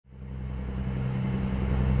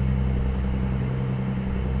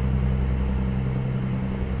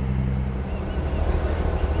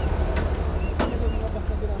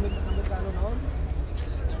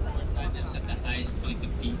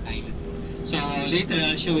Later,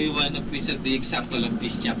 I'll show you one of the example of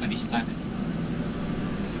this Japanese tunnel.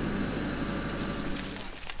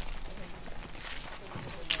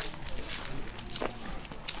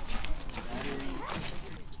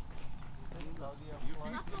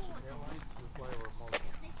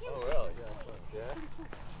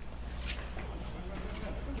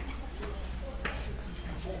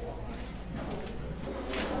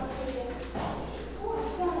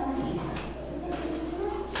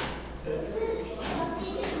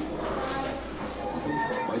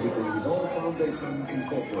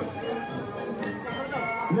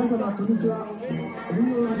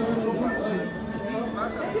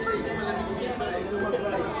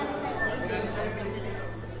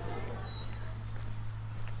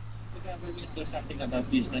 Do something about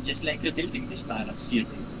this one, just like the building this barracks here.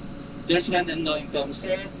 There's one unknown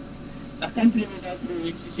concept. A country without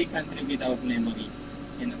ruins is a country without memory.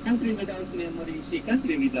 And a country without memory is a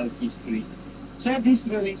country without history. So these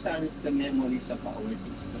ruins are the memories of our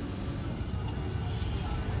history.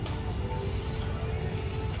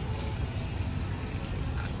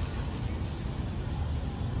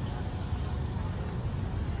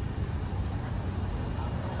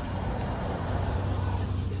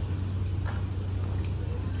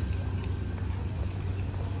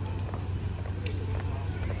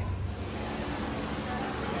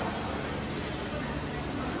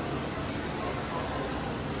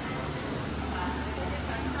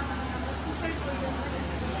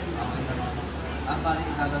 Parang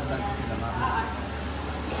idadagdag ko sila mga.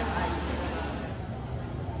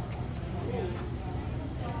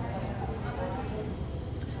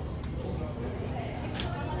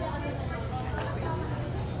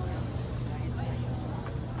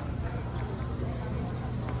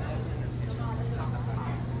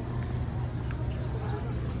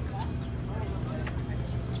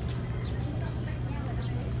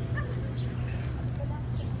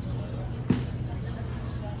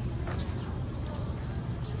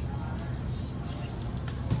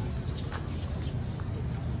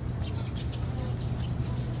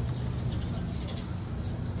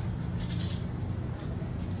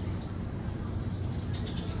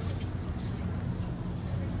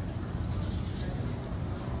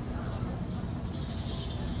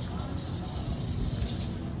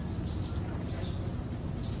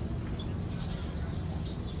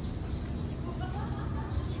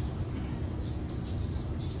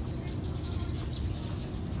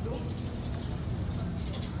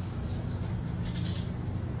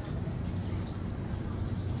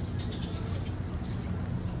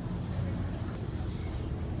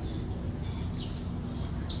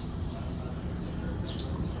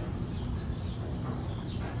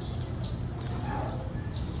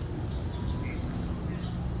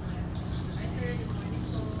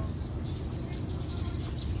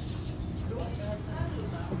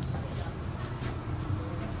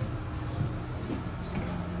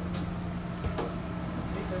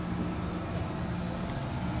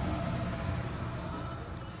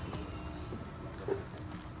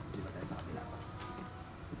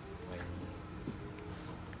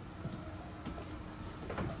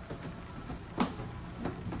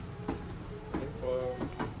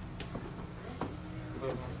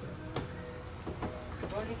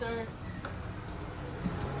 Sir. Good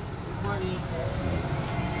morning.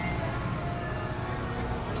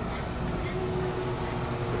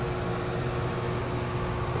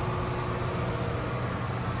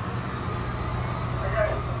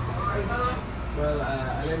 Well,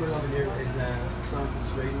 alam mo lang here is some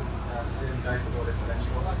swing, same guys about it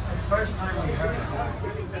professional. First time we heard it.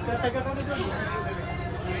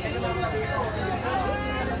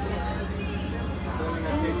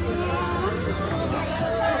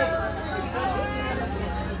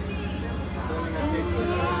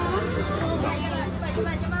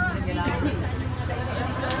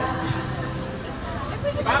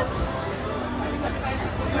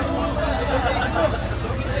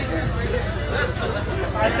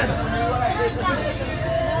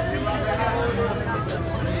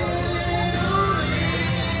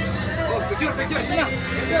 Oh, picture, ito na.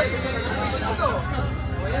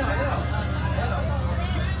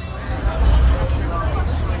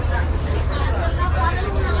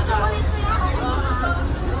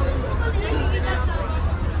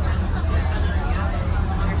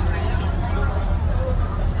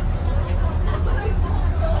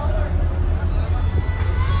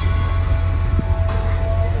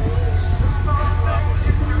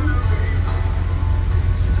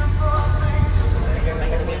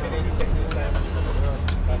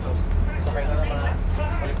 Sakay na naman.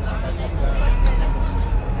 Balik na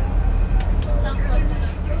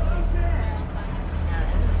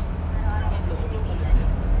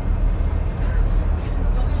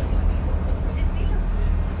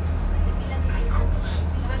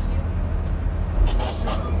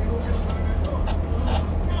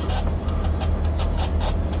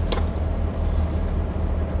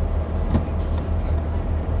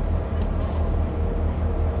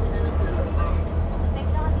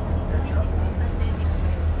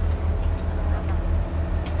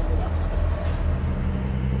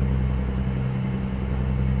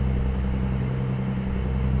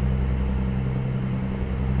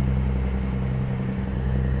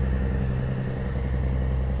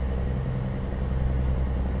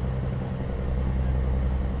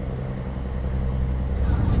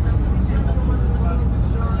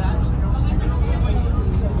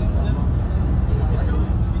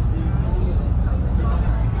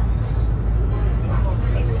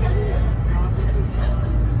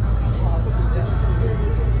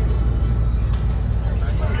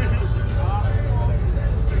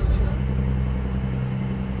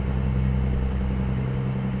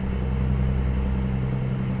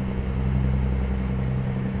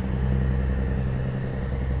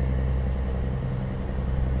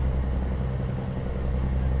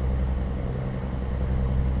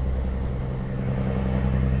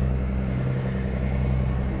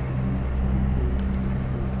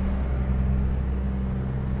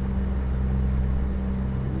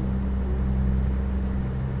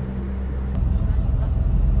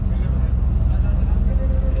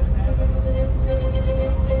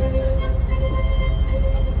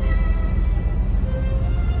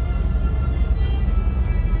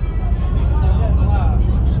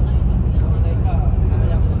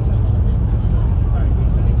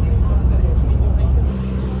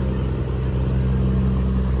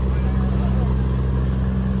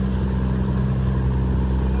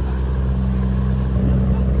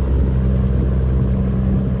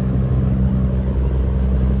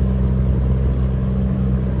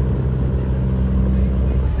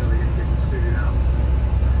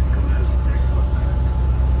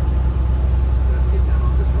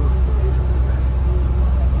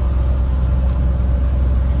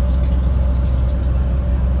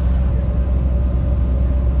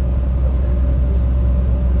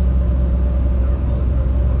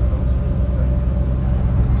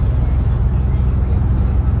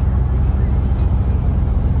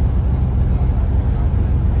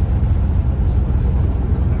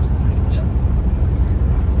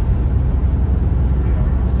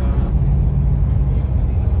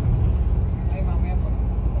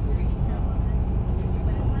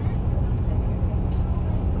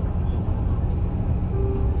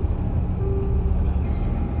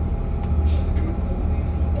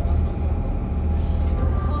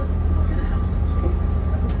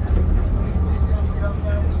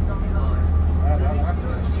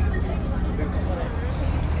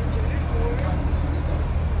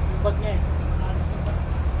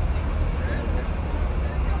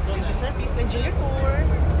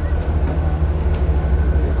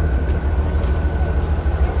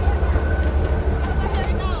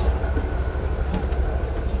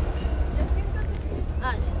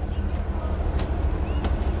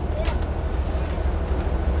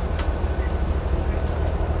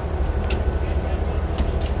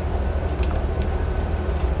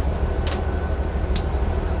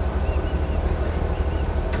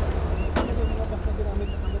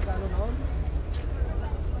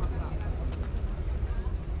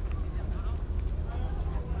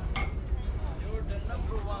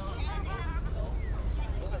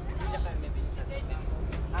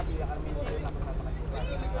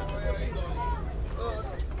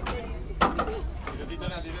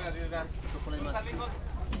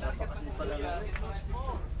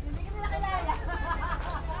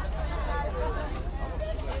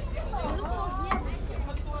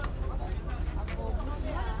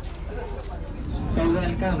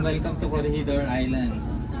welcome to Corregidor Island.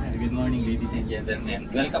 Good morning, ladies and gentlemen.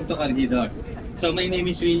 Welcome to Corregidor. So my name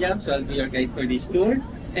is William, so I'll be your guide for this tour.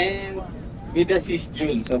 And with us is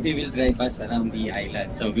June, so he will drive us around the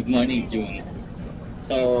island. So good morning, June.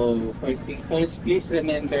 So first thing first, please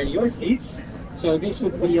remember your seats. So this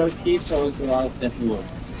would be your seats all throughout the tour.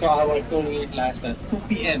 So our tour will last at 2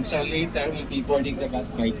 p.m. So later we'll be boarding the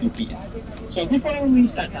bus by 2 p.m. So before we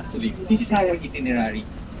start actually, this is our itinerary.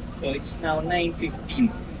 So it's now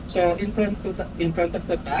 9:15. So in front of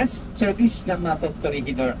the bus, so this is the map of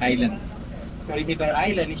Corregidor Island. Corregidor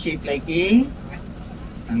Island is shaped like a,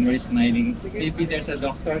 and we're smiling. Maybe there's a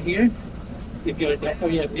doctor here. If you're a doctor,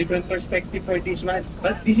 you have different perspective for this one.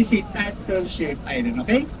 But this is a tadpole-shaped island,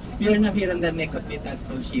 okay? We are now here on the neck of the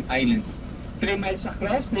tadpole-shaped island. 3 miles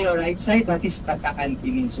across to your right side, that is Batacan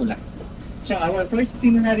Peninsula. So our first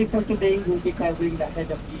itinerary for today will be covering the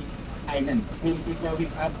head of the island. We'll be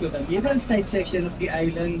going up to the middle side section of the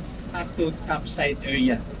island, up to topside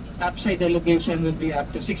area. Topside elevation will be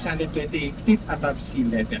up to 628 feet above sea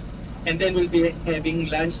level. And then we'll be having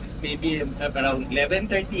lunch maybe around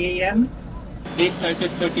 11:30 a.m. They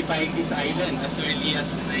started fortifying this island as early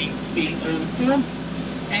as 1902.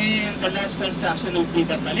 And the last construction will be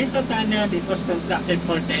the Palito Tunnel. It was constructed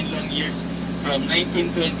for 10 long years from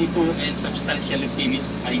 1922 and substantially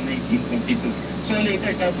finished by 1922. So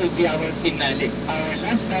later that will be our finale. Our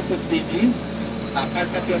last stop would be the part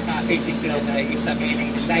of your package is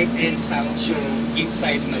availing the light and sound show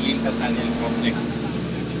inside Manila Bay Complex.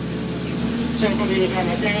 So Corregidor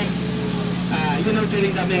Hotel,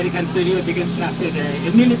 during the American period, we constructed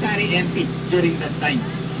a military entry during that time.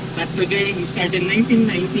 But today, we started in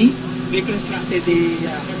 1990, we constructed the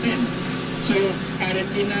hotel. So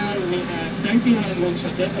currently now, we have 31 rooms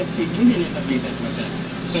of that at newly renovated hotel.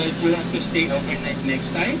 So if you want to stay overnight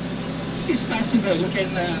next time, it's possible. You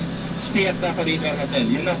can stay at the Corregidor Hotel.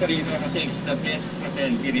 You know, Corregidor Hotel is the best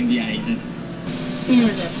hotel here in the island. To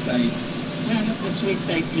your left side, one of the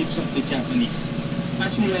suicide clips of the Japanese.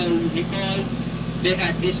 As we all recall, they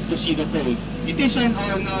had this Bushido code. It is an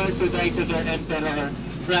honor to die to their emperor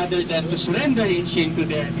rather than to surrender in shame to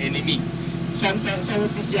their enemy. Sometimes some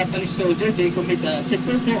of these Japanese soldiers, they commit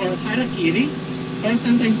seppuku or harakiri, or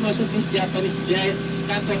sometimes most of these Japanese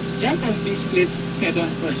jump on these cliffs head on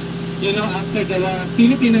first. You know, after the war,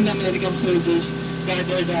 Philippine and American soldiers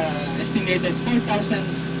gathered estimated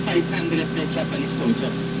 4,500 Japanese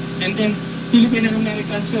soldiers. And then Philippine and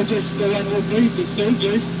American soldiers, the one who buried these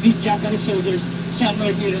soldiers, these Japanese soldiers,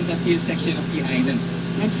 somewhere here in the hill section of the island.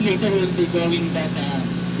 Once later, we'll be going that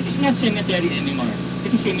it is not cemetery anymore.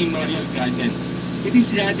 It is a memorial garden. It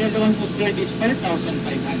is the one whose birth is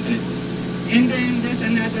 4,500. And then there's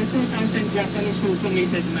another 2,000 Japanese who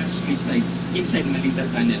committed mass suicide inside Manila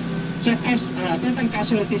Tunnel. So total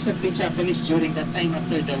casualties of the Japanese during that time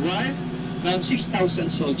after the war, around 6,000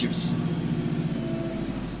 soldiers.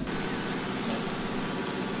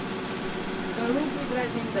 So we'll be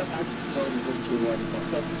driving the bus slowly, don't you worry.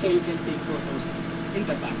 So you can take photos in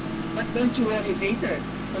the bus. But don't you worry, later,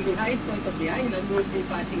 on the highest point of the island, we'll be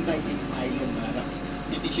passing by the Mylon Barracks.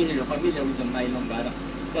 Maybe you're familiar with the Mylon Barracks.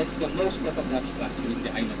 That's the most photographed structure in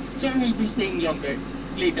the island. So we'll be staying longer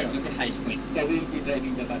later on the highest point. So we'll be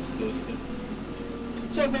driving the bus slowly.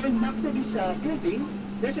 So going back to this building,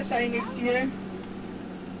 there's a signage here.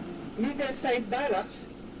 Middle Side Barracks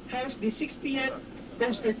house the 60th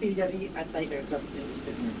Coast Artillery Anti-Aircraft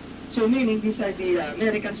Enlistment. So meaning these are the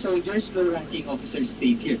American soldiers, low-ranking officers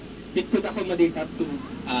stayed here. It could accommodate up to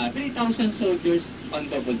 3,000 soldiers on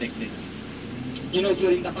double-deck nets. You know,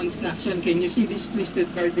 during the construction, can you see this twisted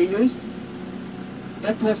bar they used?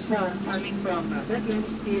 That was coming from Bethlehem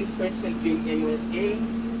Steel, 1st Century USA,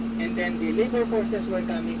 and then the labor forces were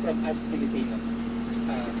coming from us Filipinos,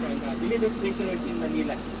 from billeted prisoners in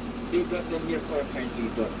Manila. They brought them here for hard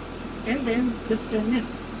labor. And then the cement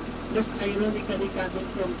was ironically coming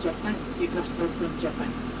from Japan. It was brought from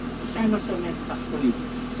Japan. Sano Cement Factory.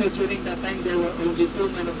 So during that time, there were only 2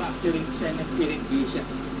 manufacturing cement here in Asia,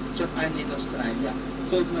 Japan and Australia.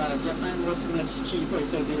 So Japan was much cheaper,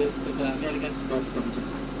 so the Americans bought from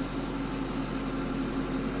Japan.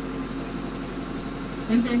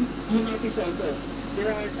 And then you notice also,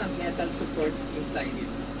 there are some metal supports inside it.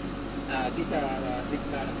 These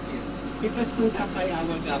barracks here. It was put up by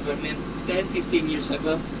our government 10-15 years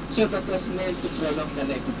ago. So that was meant to prolong the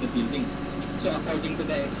life of the building. So according to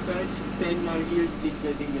the experts, 10 more years, this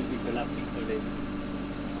building will be collapsing already.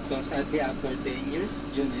 So sadly, after 10 years,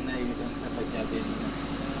 June and I don't have a job anymore.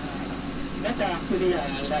 But actually,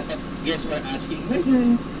 a lot of guests were asking, why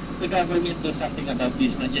do the government do something about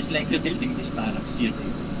this one, just like rebuilding these barracks here?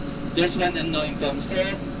 There's one unknown term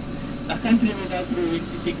said, A country without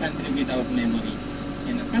ruins is a country without memory.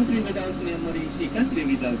 And a country without memory is a country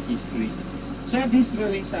without history. So these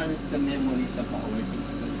ruins are the memories of our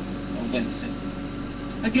history. Oh, well said.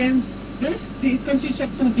 Again, it consists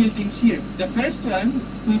of two buildings here. The first one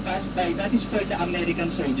we passed by, that is for the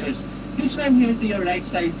American soldiers. This one here to your right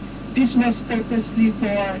side, this was purposely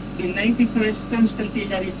for the 91st Coast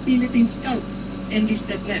Artillery Philippine Scouts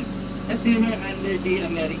enlisted men. But they were under the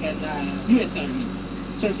American U.S. Army.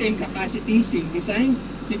 So same capacity, same design,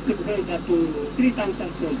 it could hold up to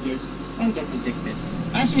 3,000 soldiers underprotected.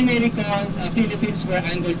 As we may recall, Philippines were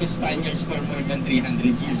under the Spaniards for more than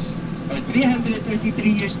 300 years, or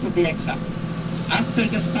 333 years to be exact. After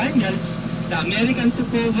the Spaniards, the Americans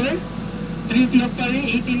took over. Treaty of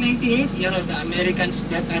Paris, 1898, the Americans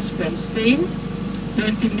bought us from Spain,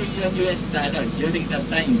 $20 million during that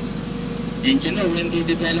time. And when they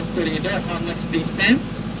developed Corregidor, how much they spent?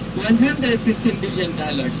 $115 billion.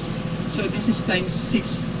 So this is times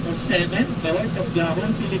 6 or 7, the worth of the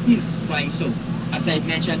whole Philippines. Why so? As I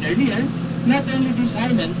mentioned earlier, not only this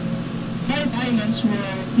island, 5 islands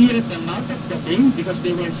were here at the mouth of the bay because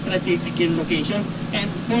they were strategic in location,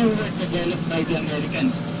 and 4 were developed by the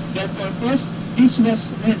Americans. Their purpose, this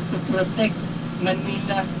was meant to protect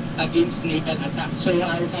Manila against naval attack. So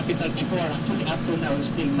our capital before, actually up to now, is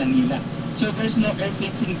still Manila. So there's no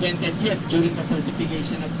earthquakes invented yet during the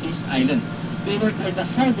fortification of this island. They were for the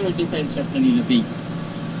harbor defense of Manila Bay.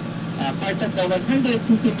 Part of the $150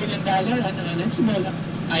 million on a small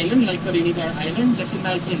island like Corregidor Island, just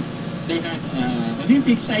imagine, they had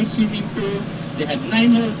Olympic-sized swimming pool, they had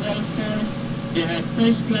 9-hole golf course, they had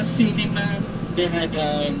first-class cinema, they had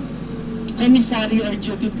commissary or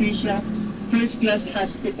duty-free shop, first-class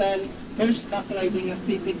hospital, horseback riding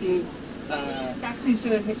activity, taxi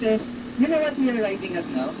services. You know what we are riding at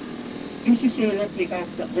now? This is a replica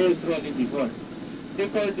of the old trolley before. They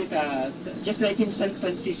called it, just like in San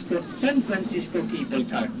Francisco cable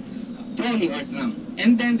car, trolley or tram.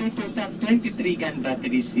 And then they put up 23 gun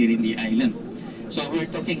batteries here in the island. So we're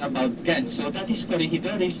talking about guns. So that is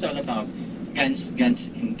Corregidor, is all about guns, guns,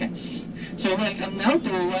 and guns. So welcome now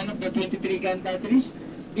to one of the 23 gun batteries.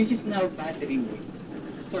 This is now battery way.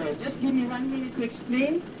 So just give me 1 minute to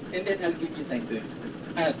explain, and then I'll give you time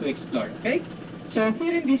to explore, okay? So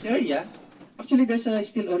here in this area, actually there's a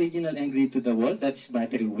still original engraved to the wall, that's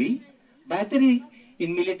battery way. Battery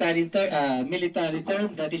in military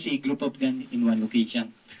term, that is a group of guns in one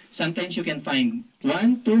location. Sometimes you can find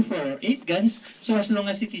 1, 2, 4, 8 guns, so as long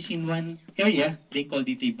as it is in one area, they call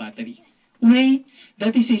it a battery. Way,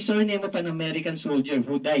 that is a surname of an American soldier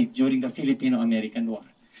who died during the Filipino-American War.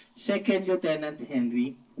 Second Lieutenant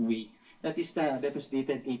Henry Way. That was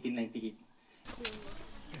dated 1898.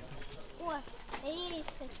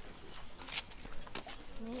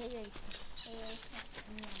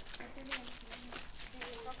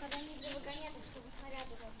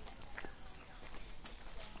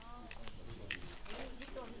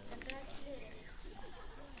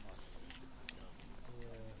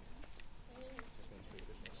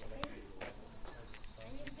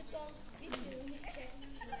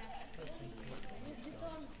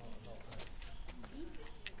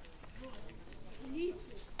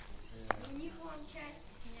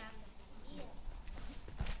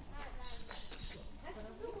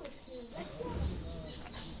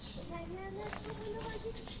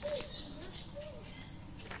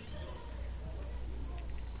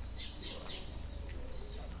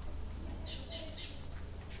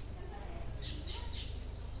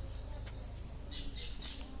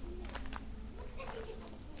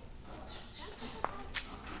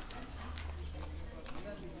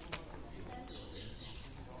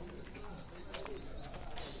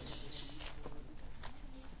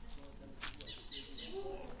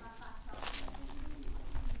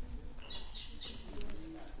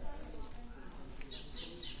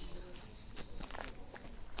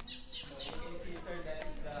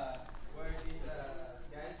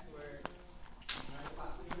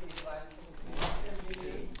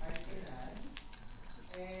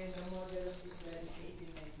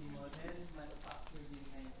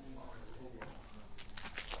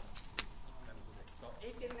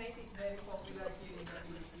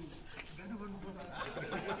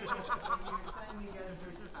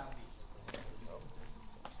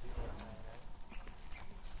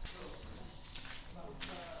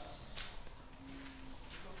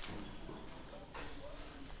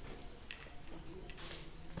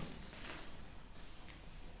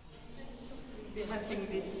 Hunting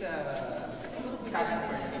this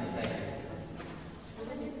customers inside.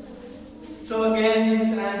 So again, this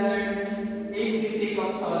is under 850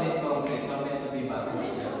 solid concrete, so meant to be battery.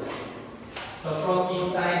 So from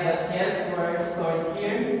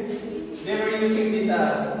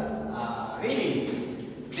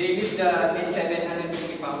the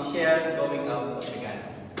 750-pound shell going out of the gun.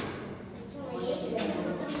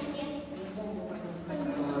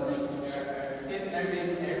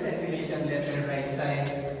 Ventilation letter right side,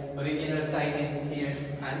 original signage here,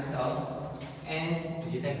 hands up. And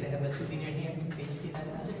would you like to have a souvenir here? Can you see that?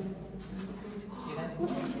 See that?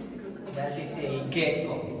 That is a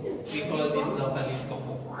gecko. We call it locally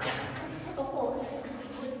toko.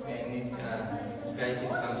 And it, guys, it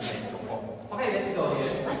sounds like toko. Okay, let's go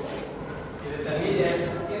here. To the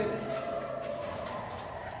middle here.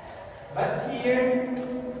 But here,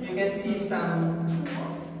 you can see some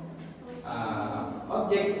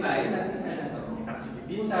objects fly.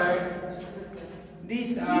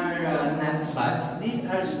 These are not bats. These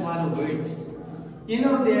are swallowbirds. You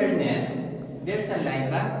know their nest. There's a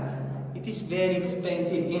liva. It is very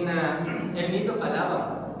expensive in El Nido,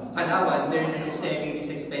 Palawan. They're selling this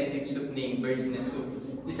expensive soup named bird's nest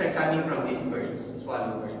soup. These are coming from these birds,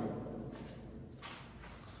 swallowbird.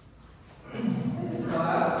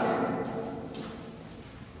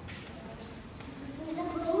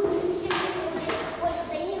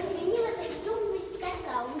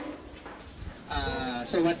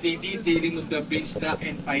 So what they did, they removed the bridge block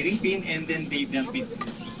and firing pin, and then they dumped it in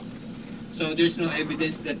the sea. So there's no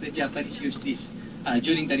evidence that the Japanese used this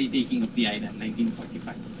during the retaking of the island,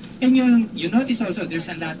 1945. And you notice also there's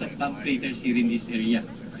a lot of bomb craters here in this area.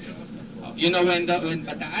 You know, when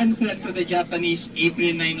Bataan fell to the Japanese,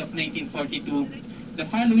 April 9 of 1942, the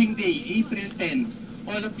following day, April 10,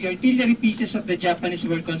 all of the artillery pieces of the Japanese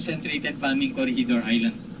were concentrated bombing Corregidor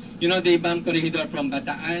Island. You know, they bombed Corregidor from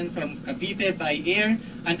Bataan, from Cavite by air.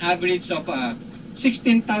 An average of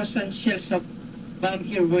 16,000 shells of bomb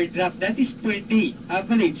here were dropped. That is per day,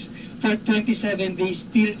 average. For 27 days,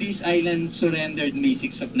 till this island surrendered May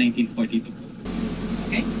 6 of 1942.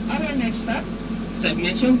 Okay, our next stop, as I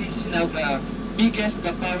mentioned, this is now the biggest,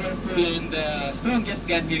 the powerful, and the strongest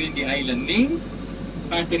gun here in the island, named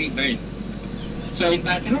Battery Hearn. So in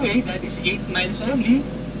Battery Way, that is 8 miles only,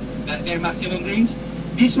 their maximum range.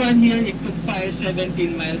 This one here, it could fire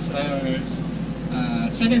 17 miles or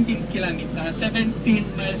 17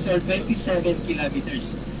 miles or 27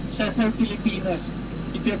 kilometers. So for Filipinos,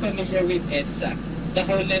 if you're familiar with EDSA, the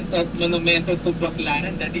whole length of Monumento to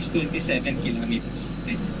Baclaran, that is 27 kilometers.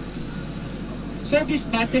 Okay. So this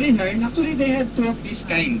Battery Hearn, actually they have two of this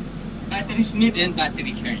kind, Battery Smith and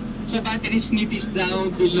Battery Hearn. So Battery Smith is down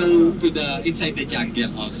below to the inside the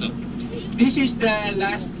jungle also. This is the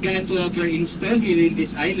last gun to ever installed here in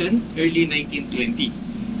this island, early 1920.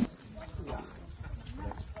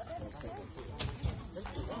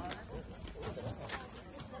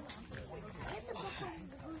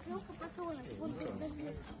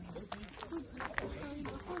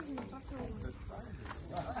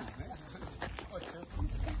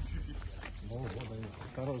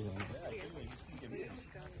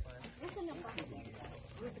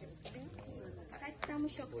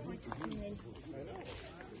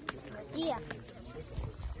 Iya.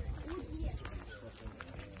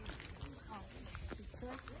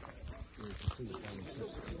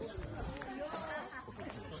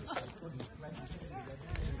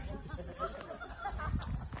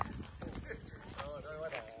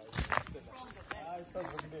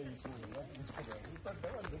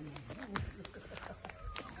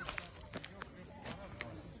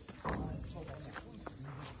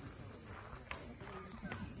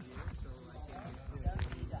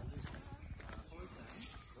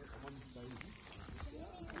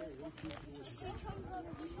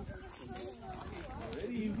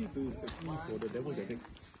 For the devil, I think.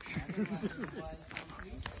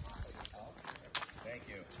 Thank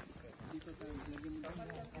you.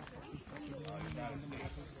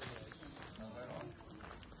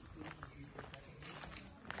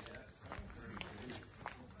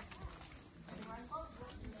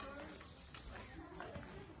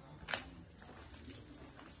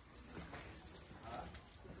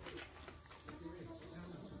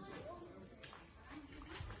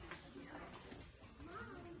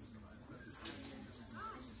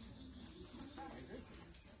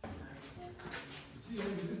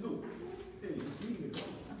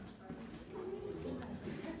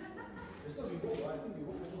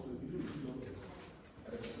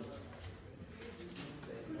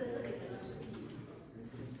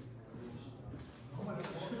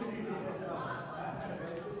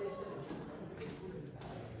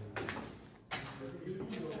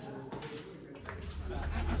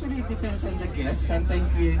 Actually, it depends on the guest. Sometimes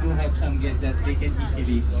we do have some guests that they can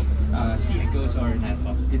easily see a ghost or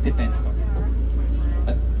not. It depends.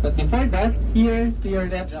 But before that, here to your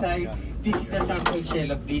left side, this is the sample shell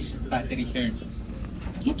of this Battery Hearn.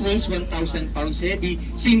 It weighs 1,000 pounds heavy,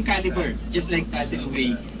 same caliber, just like Battle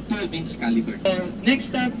Away, 12-inch caliber.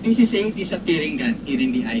 Next up, this is a disappearing gun here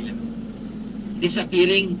in the island.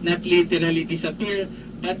 Disappearing, not literally disappear,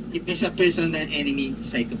 but it disappears on the enemy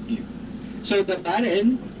side of view. So the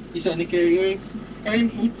barrel is on the carriers,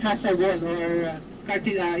 and it has a wall or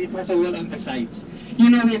it has a wall on the sides. You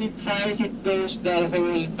know, when it fires, it goes, the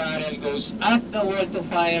whole barrel goes up the wall to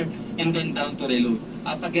fire and then down to reload.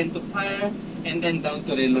 Up again to fire and then down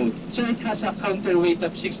to reload. So it has a counterweight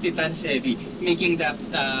of 60 tons heavy, making that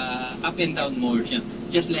up and down motion,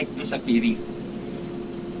 just like disappearing.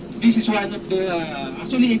 This is one of the,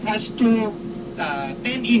 actually it has two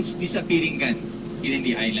 10-inch disappearing gun here in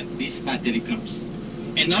the island, these battery clubs.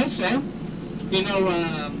 And also, you know,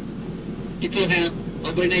 if you have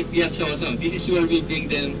overnight views also, this is where we bring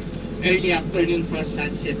them early afternoon for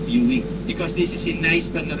sunset viewing, because this is a nice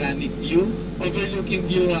panoramic view, overlooking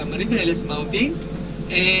view Maribeles Mountain,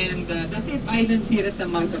 and the fifth island here at the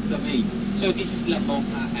mouth of the bay. So this is MOA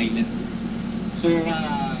Island. So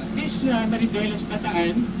this Maribeles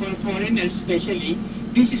Bataan, for foreigners especially,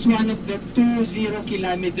 this is one of the 20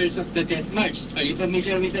 kilometers of the Death March. Are you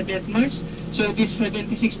familiar with the Death March? So these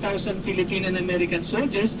 76,000 Filipino and American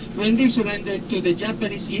soldiers, when they surrendered to the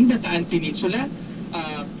Japanese in Bataan Peninsula,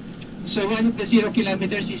 so one of the 0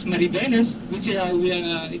 kilometers is Maribeles, which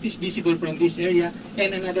it is visible from this area,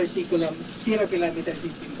 and another 0 kilometers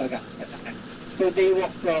is Simbaga, Bataan. So they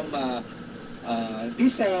walk from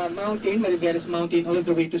this mountain, Maribeles Mountain, all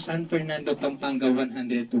the way to San Fernando, Pampanga,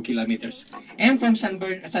 102 kilometers. And from San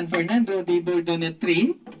Fernando, they board on a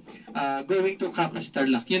train going to Capas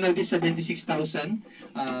Tarlac. You know, this 76,000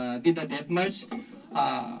 did the Death March.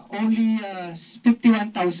 Only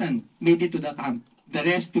 51,000 made it to the camp. The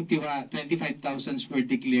rest, 25,000 were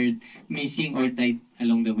declared missing or died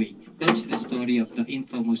along the way. That's the story of the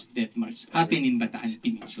infamous Death March happened in Bataan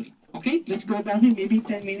Peninsula. Okay, let's go down here, maybe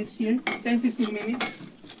 10 minutes here, 10-15 minutes.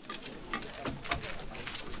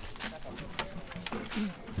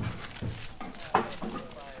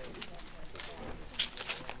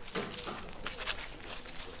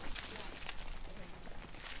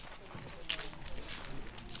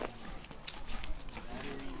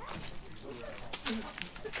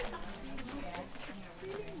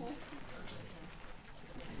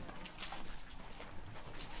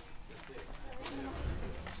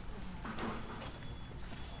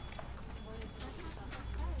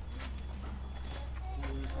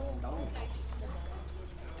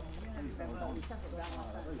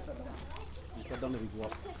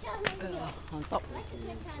 On top.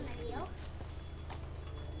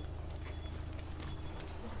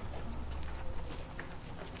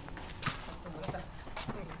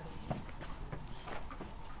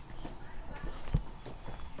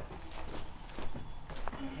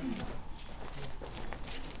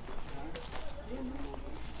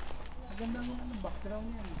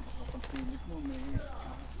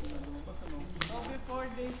 So before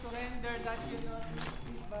they surrender, that you know,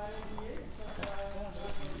 this barrel here. So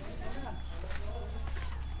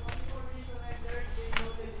before they surrender, they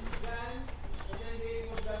loaded this gun, and then they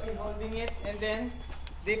would have been holding it, and then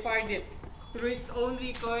they fired it through its own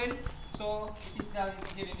recoil. So it is now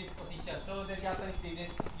here in this position. So the Japanese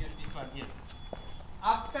didn't use this one here.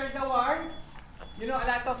 After the war, you know, a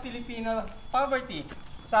lot of Filipino poverty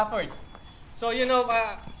suffered. So you know,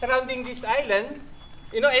 surrounding this island,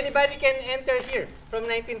 you know, anybody can enter here from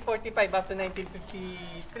 1945 up to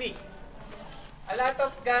 1953. A lot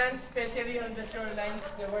of guns, especially on the shorelines,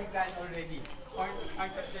 they were guns already. Part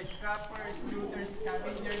of the scrappers, shooters,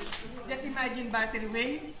 scavengers. Just imagine battery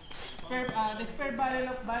weight. The spare barrel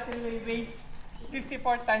of battery weight weighs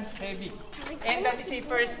 54 tons heavy. And that is a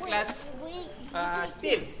first class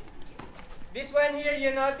steel. This one here,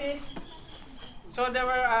 you notice, so there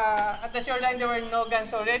were, at the shoreline, there were no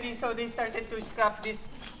guns already, so they started to scrap these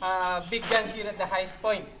big guns here at the highest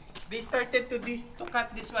point. They started to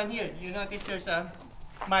cut this one here. You notice there's a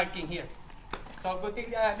marking here. So good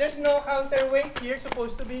thing, there's no counterweight here,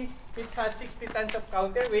 supposed to be, it has 60 tons of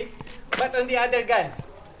counterweight, but on the other gun,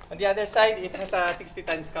 on the other side, it has a 60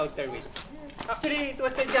 tons counterweight. Actually, it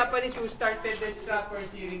was the Japanese who started the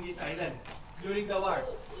scrappers here in this island during the war.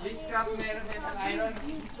 They scrap metal iron,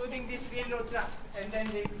 including these railroad tracks, and then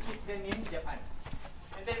they shipped them in Japan.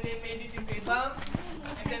 And then they made it into a bomb,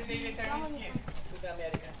 and then they returned it here to the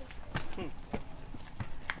Americans.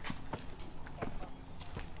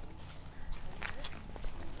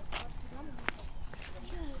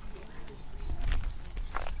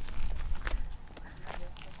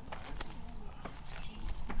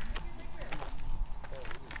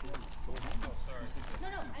 No,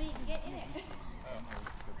 I mean, get in it.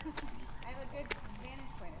 I have a good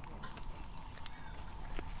vantage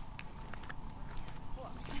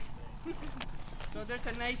there's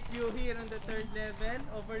a nice view here on the third level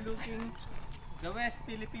overlooking the West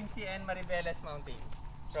Philippine Sea and Maribeles Mountain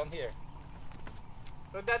from here.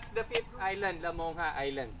 So that's the fifth island, Lamonha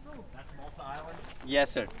Island. That's Malta Island? Yes,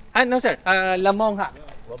 sir. No, sir. Lamonha.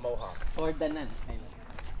 Lamoha. Or Danan Island.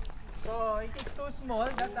 So it is too small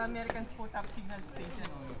that the Americans put up signal station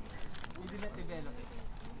on it. We did not develop it.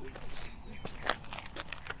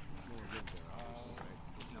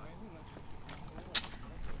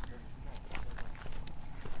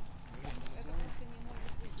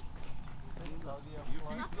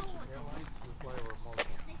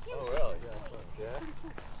 Oh, really? Yeah.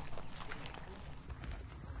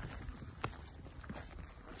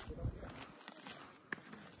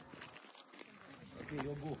 Okay,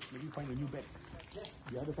 you'll go. Maybe find a new bed.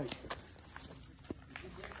 The other side.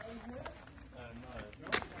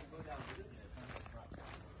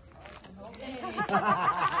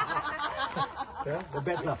 Yeah, the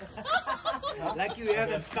bed lah. Like you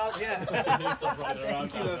have a scout here.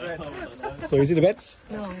 Thank you, my friend. So you see the beds?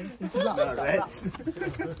 No, it's not. Right.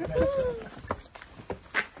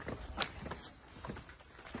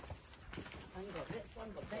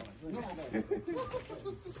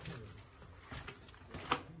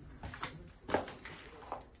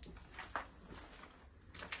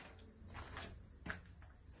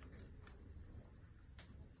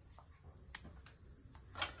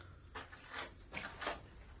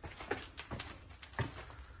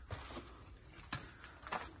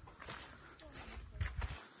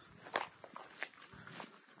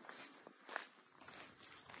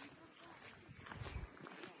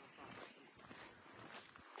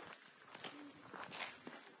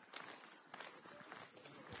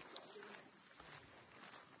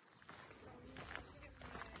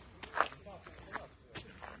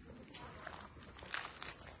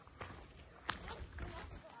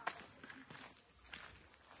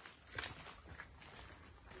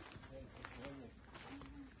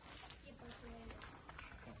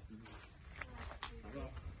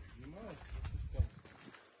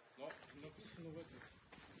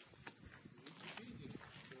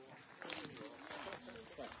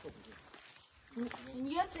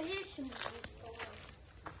 Я поищем.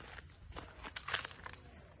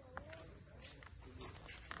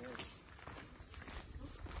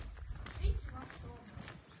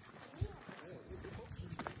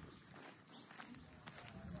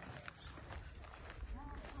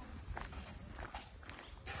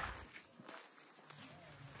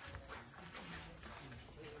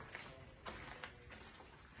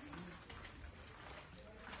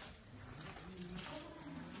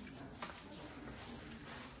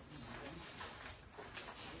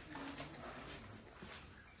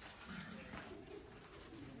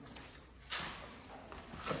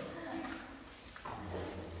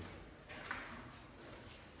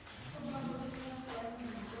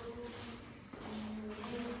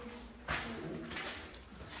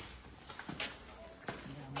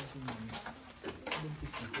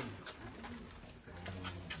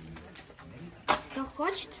 Кто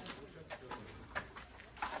хочет?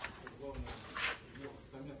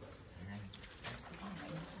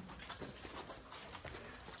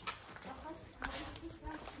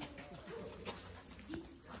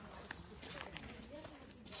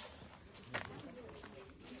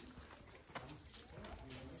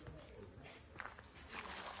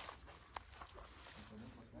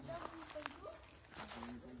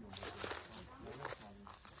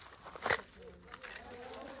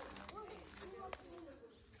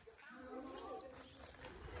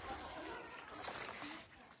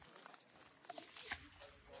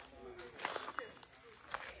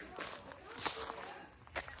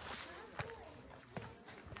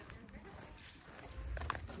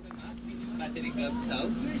 Club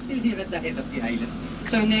South. We're still here at the head of the island.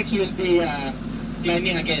 So next we'll be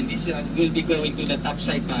climbing again. This will be going to the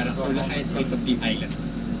topside barracks or the highest point of the island.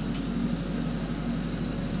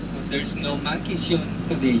 There's no monkeys yun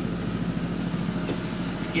today.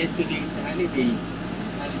 I guess today is a holiday.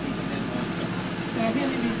 It's holiday to them also. So here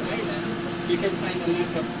in this island, you can find a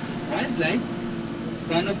lot of wildlife.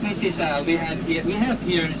 One of these is we have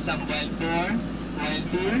here some wild boar,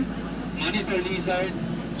 wild deer, monitor lizard,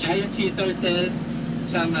 giant sea turtle,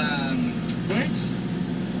 some birds.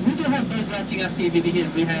 We do have bird watching activity here.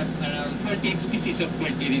 We have around 14 species of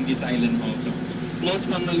bird here in this island also. Most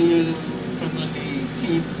commonly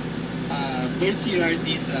see birds here are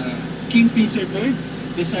these kingfisher bird.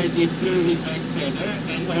 These are the blue with white feather,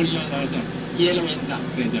 and oriole also, yellow and black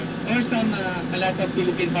feather. Or a lot of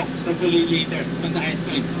Philippine hawks. Hopefully later on the highest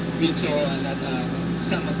point we'll show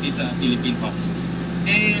some of these Philippine hawks.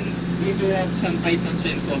 And we do have some pythons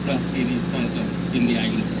and cobras here also in the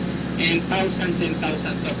island. and thousands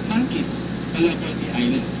of monkeys all over the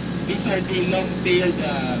island. These are the long-tailed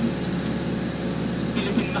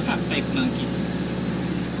Philippine macaque type monkeys.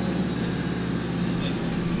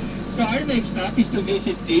 So our next stop is to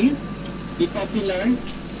visit the popular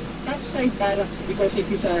topside barracks because it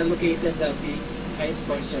is located at the highest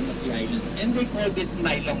portion of the island. And they called it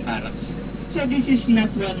Mylong Barracks. So this is not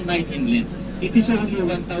 1 mile inland. It is only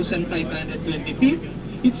 1,520 feet.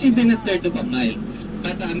 It's even a third of a mile.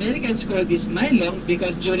 But the Americans call this Mylong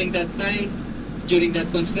because during that time, during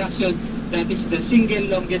that construction, that is the single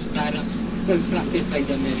longest barracks constructed by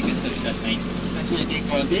the Americans at that time. That's why they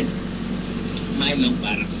called it Mylong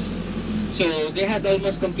Barracks. So they had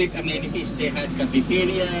almost complete amenities. They had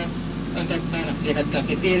cafeteria. On that barracks, they had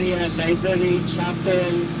cafeteria, library,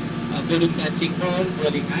 chapel, balloon dancing hall,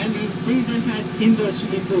 bowling alley. They even had indoor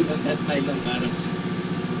swimming pool on that Mylong Barracks.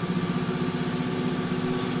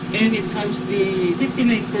 And it housed the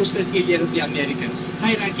 59 coastal area of the Americans,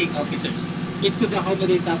 high-ranking officers. It could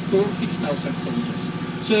accommodate up to 6,000 soldiers.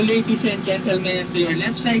 So ladies and gentlemen, to your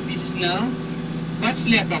left side, this is now what's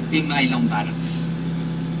left of the Mylong Barracks.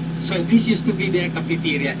 So this used to be their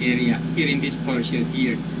cafeteria area here in this portion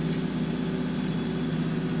here.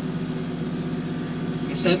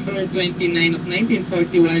 December 29 of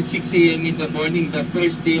 1941, 6 a.m. in the morning, the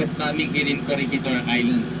first day of bombing here in Corregidor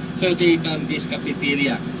Island. So they bombed this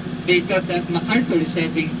cafeteria. They thought that MacArthur is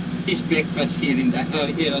having his breakfast here in that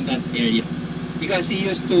here on that area because he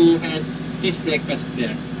used to have his breakfast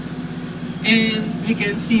there. And we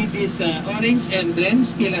can see this orange emblem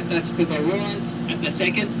still attached to the wall at the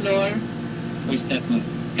second floor. Where's that one?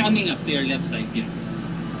 Coming up to your left side here.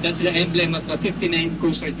 That's the emblem of the 59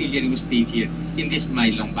 Coast Artillery who stayed here in this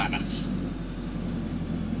Mylong Barracks.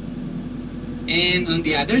 And on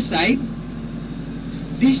the other side,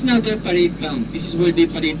 this is now their parade ground. This is where they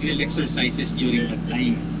parade drill exercises during that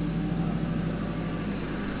time.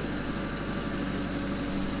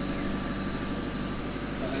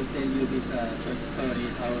 So I'll tell you this short story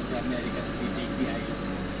how the Americans retake the island.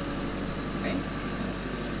 Okay?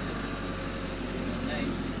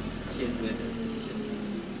 Nice. Chill weather.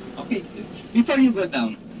 Okay, before you go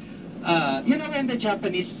down, you know when the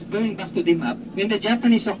Japanese, going back to the map, when the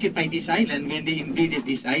Japanese occupied this island, when they invaded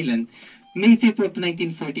this island, May 5th of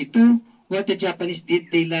 1942, what the Japanese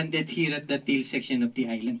did, they landed here at the tail section of the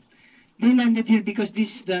island. They landed here because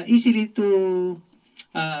this is the easily to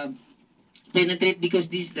penetrate because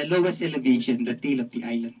this is the lowest elevation, the tail of the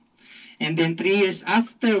island. And then 3 years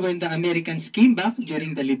after, when the Americans came back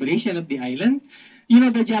during the liberation of the island, you know,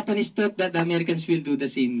 the Japanese thought that the Americans will do the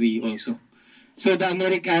same way also. So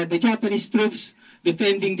the Japanese troops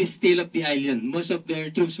defending this tail of the island, most of their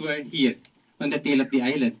troops were here on the tail of the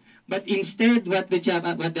island. But instead, what the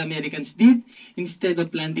Americans did, instead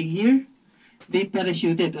of landing here, they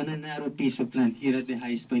parachuted on a narrow piece of land here at the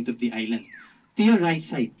highest point of the island. To your right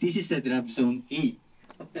side, this is the drop zone A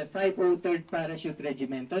of the 503rd Parachute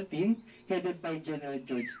Regimental Team, headed by General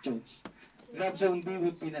George Jones. Drop zone B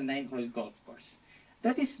would be the 9-hole golf course.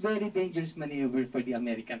 That is very dangerous maneuver for the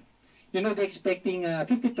American. You know, they're expecting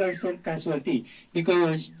 50% casualty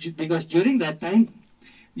because during that time,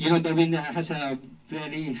 you know, the wind has a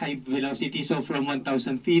very high velocity. So from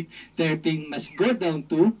 1,000 feet, the airplane must go down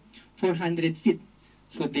to 400 feet.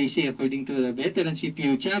 So they say, according to the veterans, if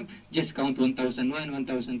you jump, just count 1,001,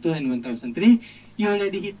 1,002, and 1,003, you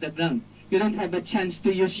already hit the ground. You don't have a chance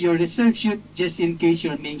to use your reserve chute just in case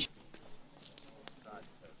your main chute.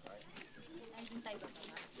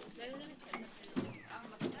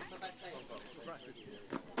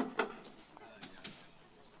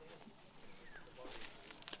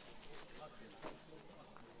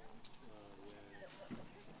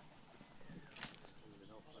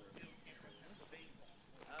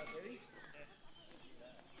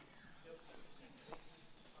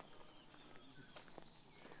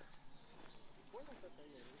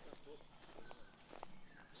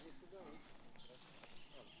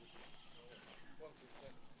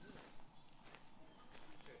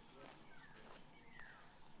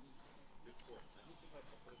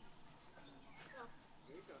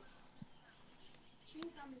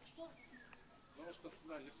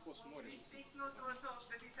 Take note also of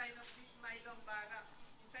the design of this Mylong Barracks.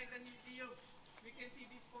 Inside the museum, we can see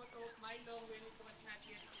this photo of Mylong when it was not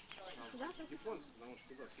yet destroyed.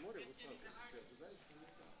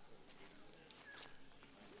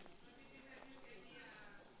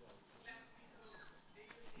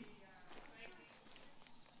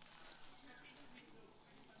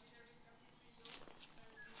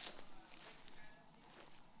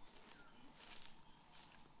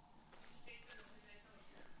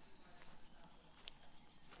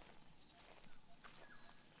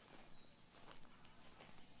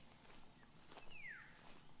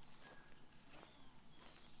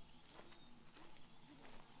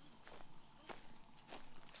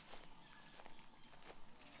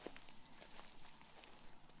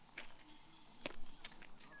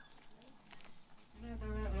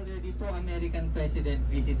 only two American presidents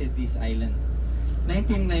visited this island.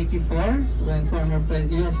 1994, when former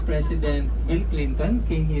US President Bill Clinton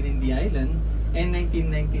came here in the island, and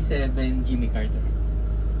 1997, Jimmy Carter.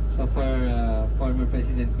 So for former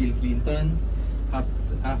President Bill Clinton,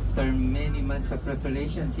 after many months of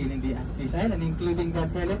preparations here in this island, including that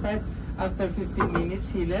helipad, after 15 minutes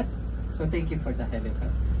he left. So thank you for the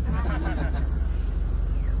helipad.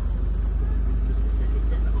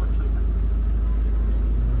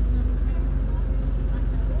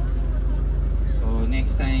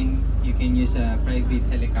 Next time you can use a private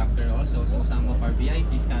helicopter also. So some of our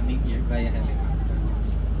VIPs coming here via helicopter.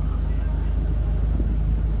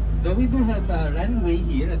 Though we do have a runway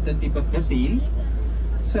here at the tip of the tail.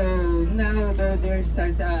 So now there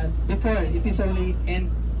start before it is only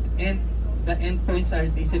the endpoints are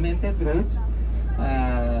the cemented roads.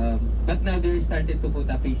 But now they started to put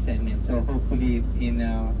up a cement. So hopefully in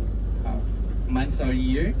months or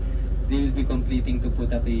year they will be completing to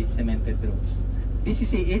put up a cemented roads. This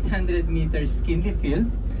is a 800 meters skinny field.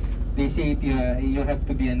 They say if you have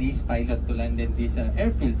to be an ace pilot to land in this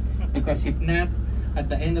airfield, because if not, at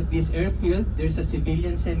the end of this airfield, there's a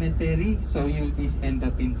civilian cemetery, so you'll end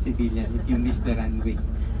up in civilian if you miss the runway.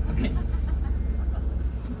 Okay.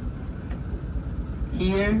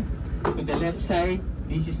 Here, to the left side,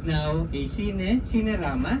 this is now a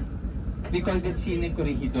cinerama. We call it Cine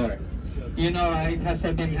Corregidor. You know, it has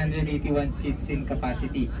 781 seats in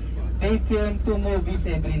capacity. They film 2 movies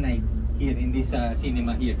every night here in this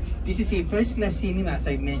cinema here. This is a first-class cinema, as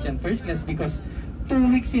I mentioned, first class because 2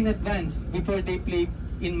 weeks in advance before they play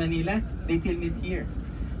in Manila, they film it here.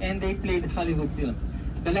 And they played Hollywood film.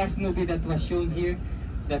 The last movie that was shown here,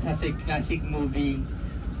 that has a classic movie,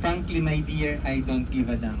 Frankly My Dear, I Don't Give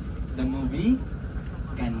a Damn. The movie,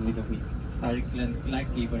 Gone with the Wind. Starring Clark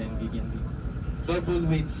Gable and Vivian Lee. Double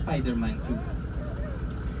with Spider-Man 2.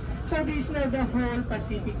 So this is now the whole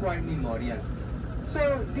Pacific War Memorial. So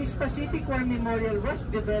this Pacific War Memorial was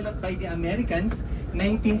developed by the Americans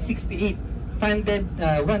 1968, funded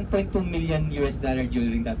 $1.2 million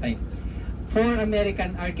during that time. 4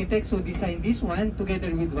 American architects who designed this one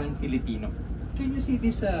together with 1 Filipino. Can you see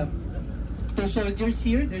this 2 soldiers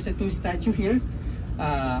here? There's a 2 statue here.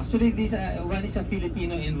 Actually, this one is a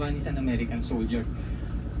Filipino and one is an American soldier.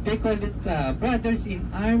 They call it Brothers in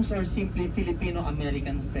Arms or simply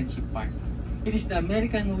Filipino-American Friendship Park. It is the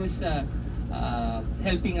American who is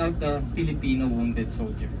helping out the Filipino wounded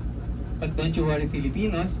soldier. But don't you worry,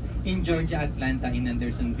 Filipinos, in Georgia, Atlanta, in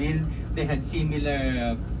Andersonville, they had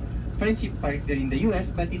similar Friendship Park there in the US,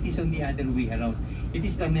 but it is on the other way around. It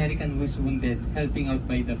is the American who is wounded, helping out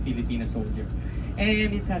by the Filipino soldier. And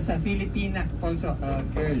it has a Filipina, also a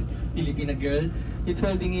girl, Filipina girl. It's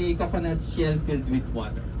holding a coconut shell filled with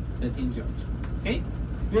water. That's in Georgia. Okay?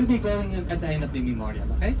 We'll be going at the end of the memorial,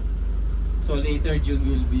 okay? So later, June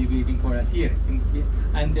will be waiting for us here,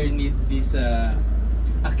 underneath this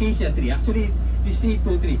acacia tree. Actually, this is a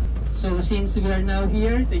 2 tree. So since we are now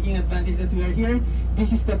here, taking advantage that we are here,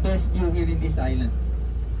 this is the best view here in this island.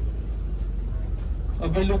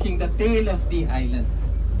 Overlooking the tail of the island.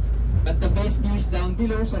 But the best view is down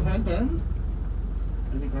below, so hold on.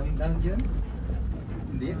 Are we going down, June?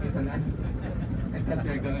 Hindi, dito lang. I thought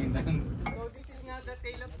we are going down. So this is now the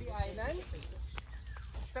tail of the island.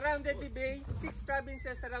 Surrounded the bay, 6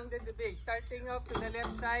 provinces surrounded the bay. Starting off to the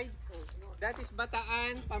left side, that is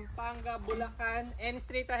Bataan, Pampanga, Bulacan, and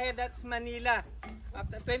straight ahead that's Manila,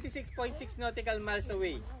 after 26.6 nautical miles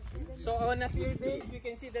away. So on a clear day, you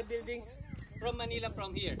can see the buildings from Manila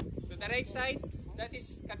from here. To the right side, that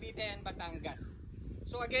is Cavite and Batangas.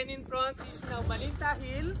 So again in front is now Malinta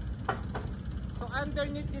Hill. So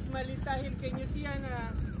underneath this Malinta Hill, can you see an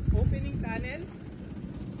opening tunnel?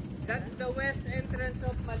 That's the west entrance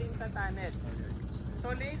of Malinta Tunnel. So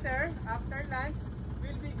later, after lunch,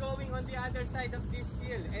 we'll be going on the other side of this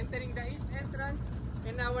hill, entering the east entrance,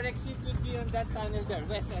 and our exit will be on that tunnel there,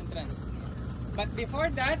 west entrance. But before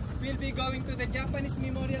that, we'll be going to the Japanese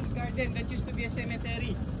Memorial Garden that used to be a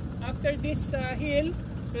cemetery. After this hill,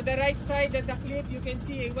 to the right side of the cliff, you can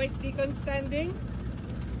see a white beacon standing.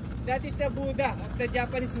 That is the Buddha of the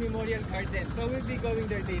Japanese Memorial Garden. So we'll be going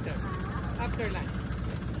there later, after lunch.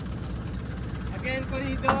 Again,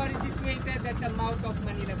 Corregidor is situated at the mouth of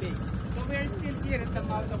Manila Bay. So we are still here at the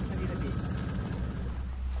mouth of Manila Bay.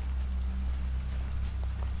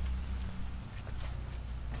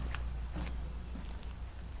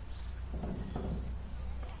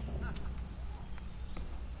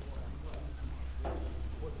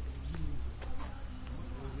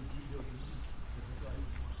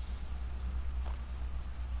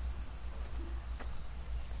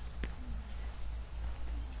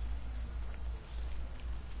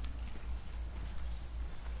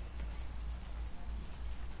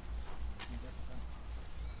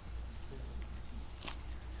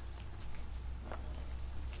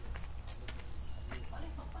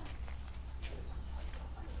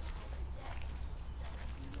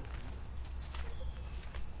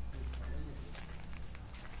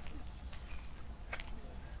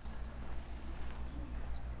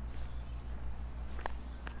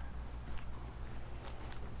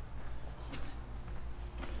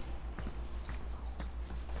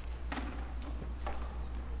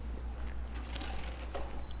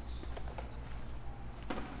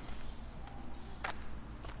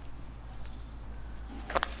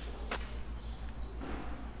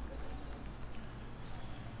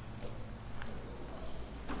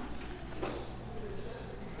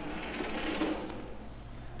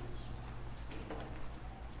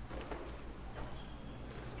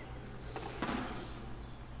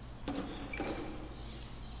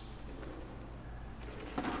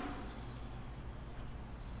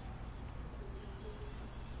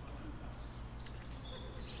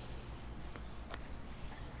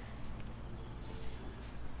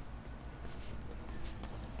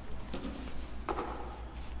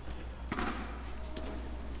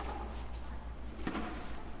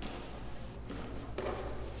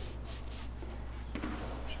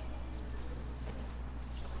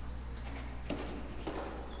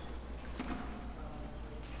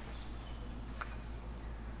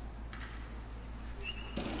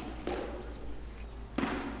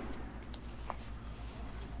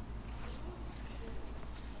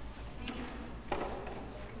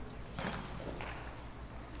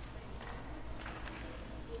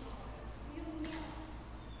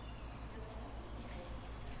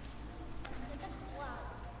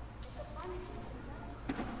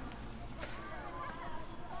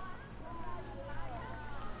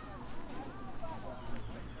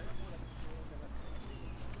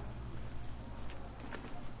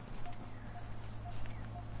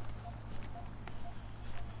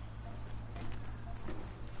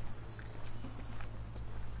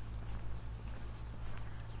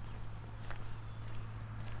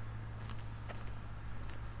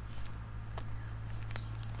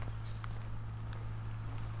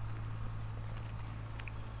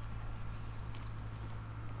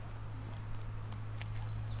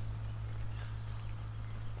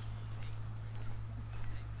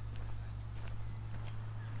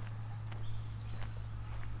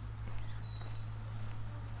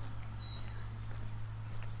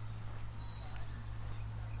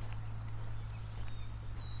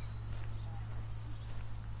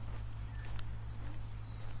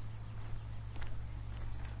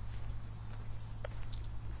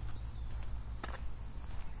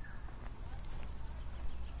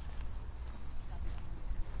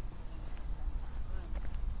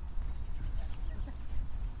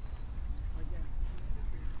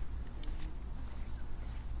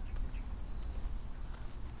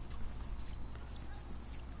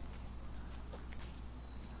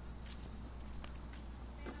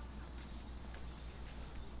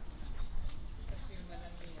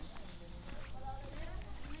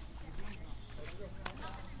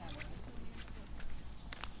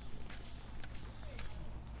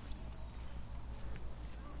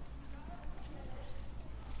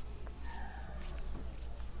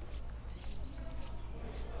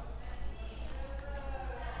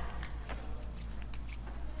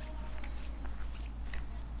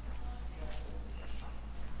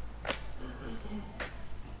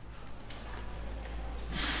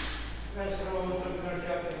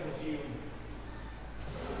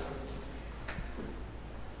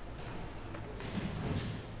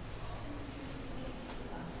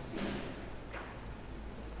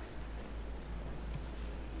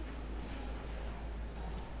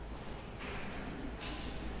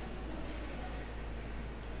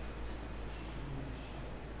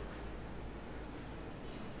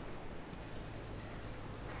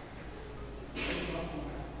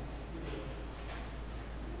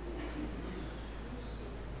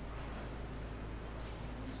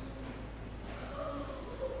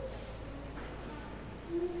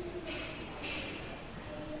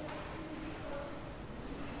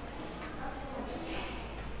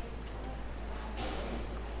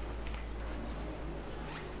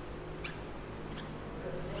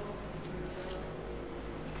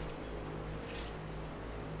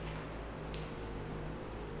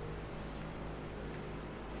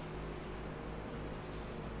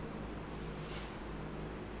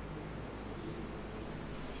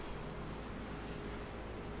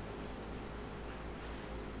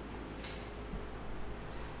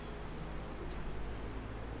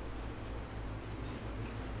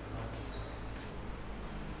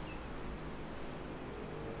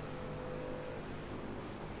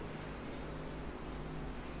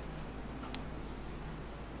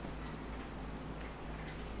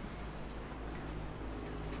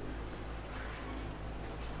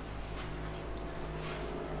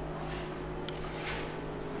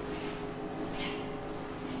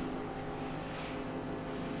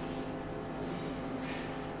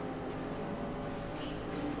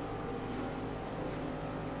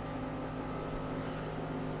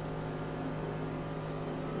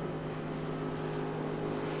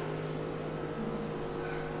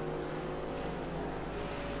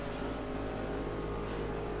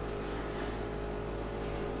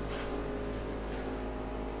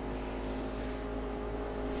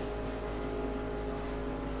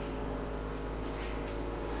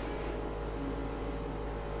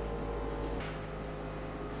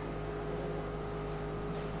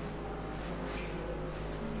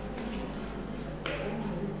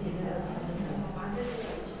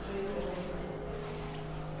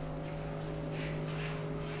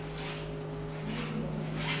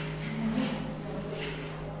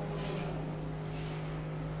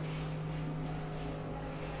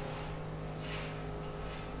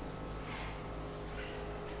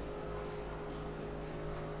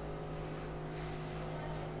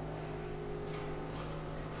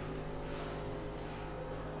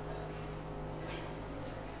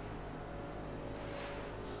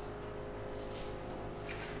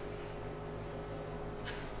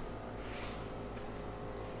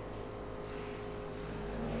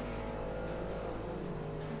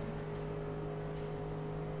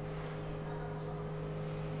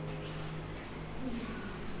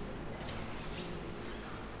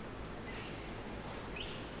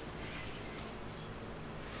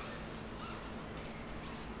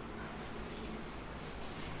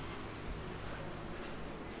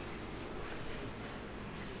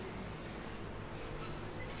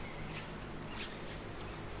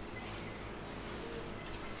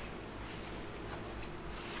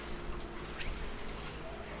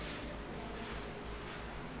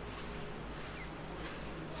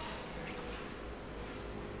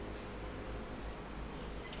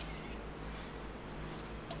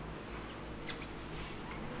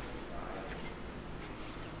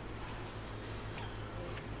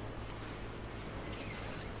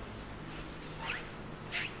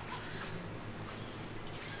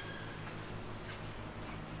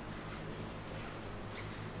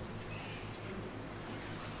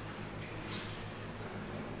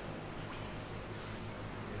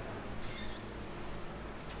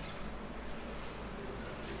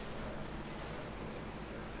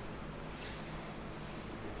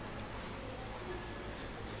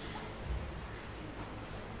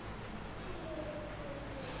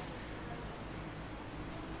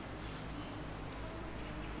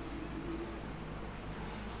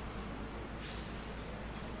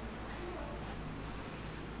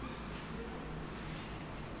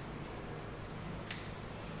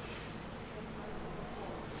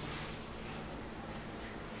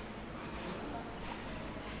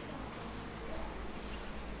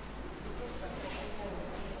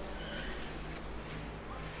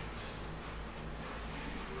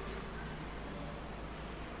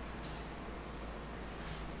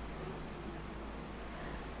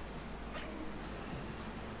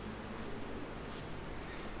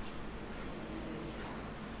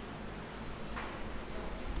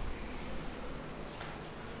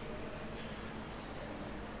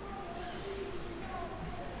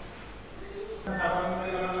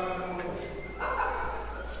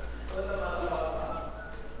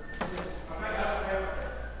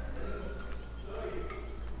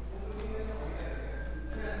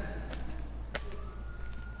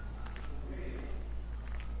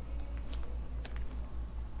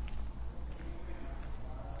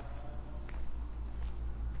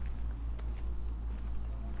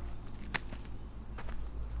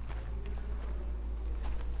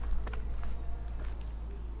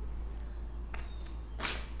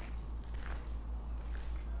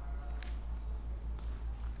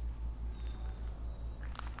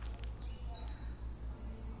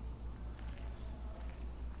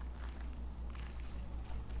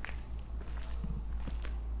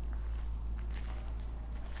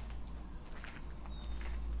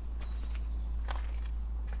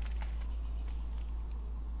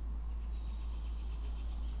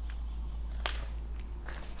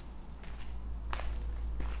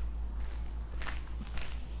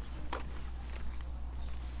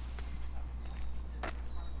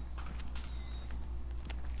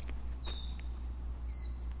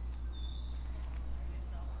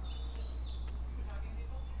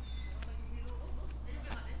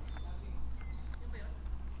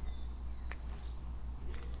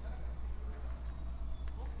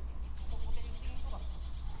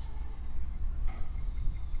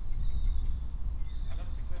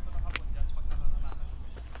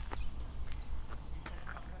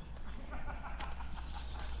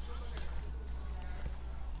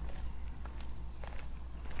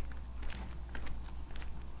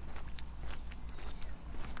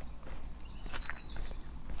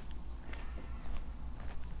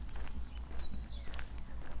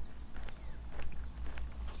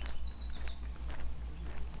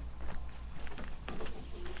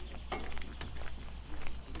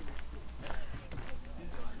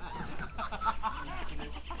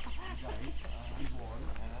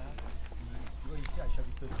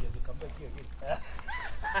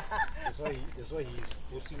 why he's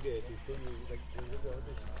posting there to show you like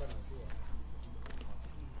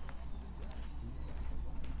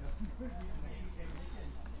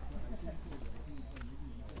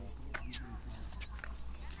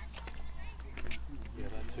yeah,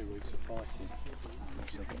 that 2 weeks of fighting.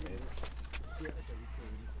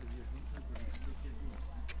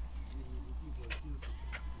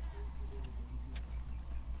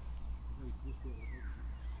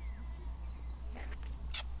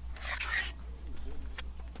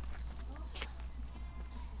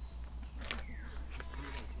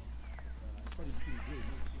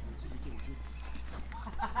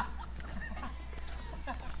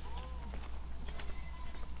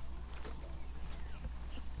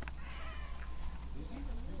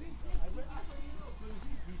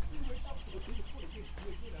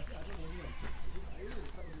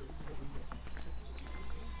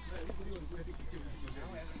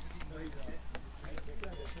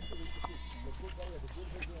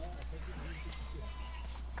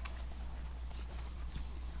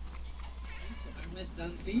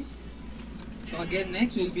 Down, please. So again,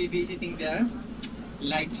 next we'll be visiting the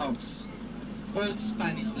lighthouse, old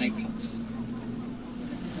Spanish lighthouse.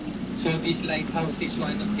 So this lighthouse is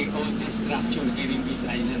one of the oldest structure here in this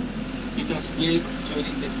island. It was built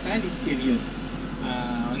during the Spanish period.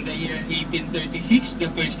 On the year 1836, the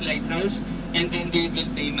first lighthouse, and then they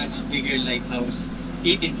built a much bigger lighthouse,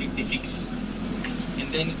 1856.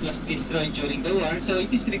 And then it was destroyed during the war. So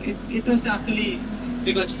it was actually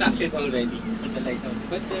reconstructed already. The lighthouse,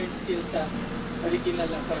 but there is still some original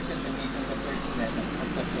portion remains on the first level of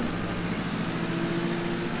the first complex.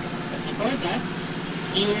 But before that,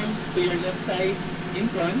 here to your left side in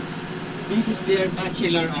front, this is their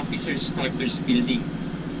bachelor officers' quarters building.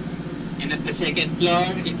 And at the second floor,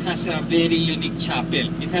 it has a very unique chapel.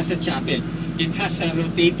 It has a chapel. It has a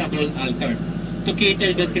rotatable altar to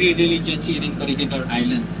cater the 3 religions here in Corregidor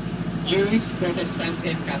Island: Jewish, Protestant,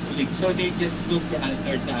 and Catholic. So they just move the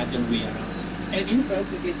altar the other way around. And in front,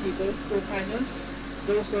 you can see those 2 cannons.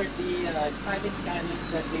 Those were the Spanish cannons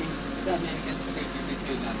that the Americans traded with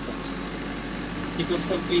the Gold Coast. It was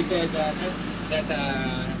completed,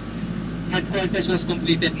 headquarters was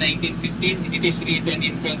completed 1915. It is written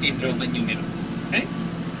in front in Roman numerals. Okay?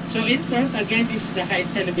 So in front, again, this is the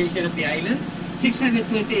highest elevation of the island,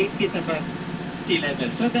 628 feet above sea level.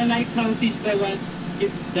 So the lighthouse is the one,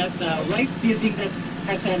 that white building that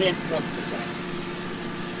has a red cross beside.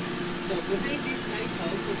 So behind this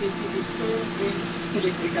lighthouse, you can see these 2 green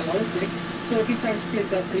cylindrical objects. So these are still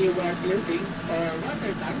the pre-war building or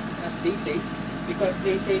water tank, as they say, because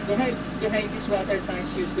they say behind these water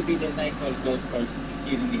tanks used to be the Nicol Golf Course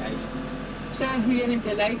here in the island. So here in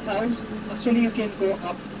the lighthouse, actually you can go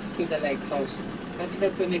up to the lighthouse, but you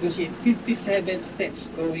have to negotiate 57 steps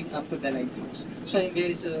going up to the lighthouse. So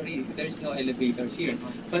there is no elevators here.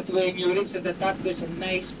 But when you reach at the top, there's a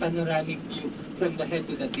nice panoramic view from the head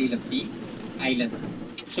to the tail of the island.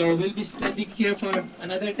 So we'll be standing here for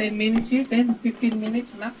another 10 minutes here, 10-15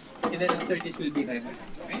 minutes max, and then after this we'll be right back.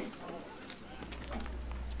 Okay?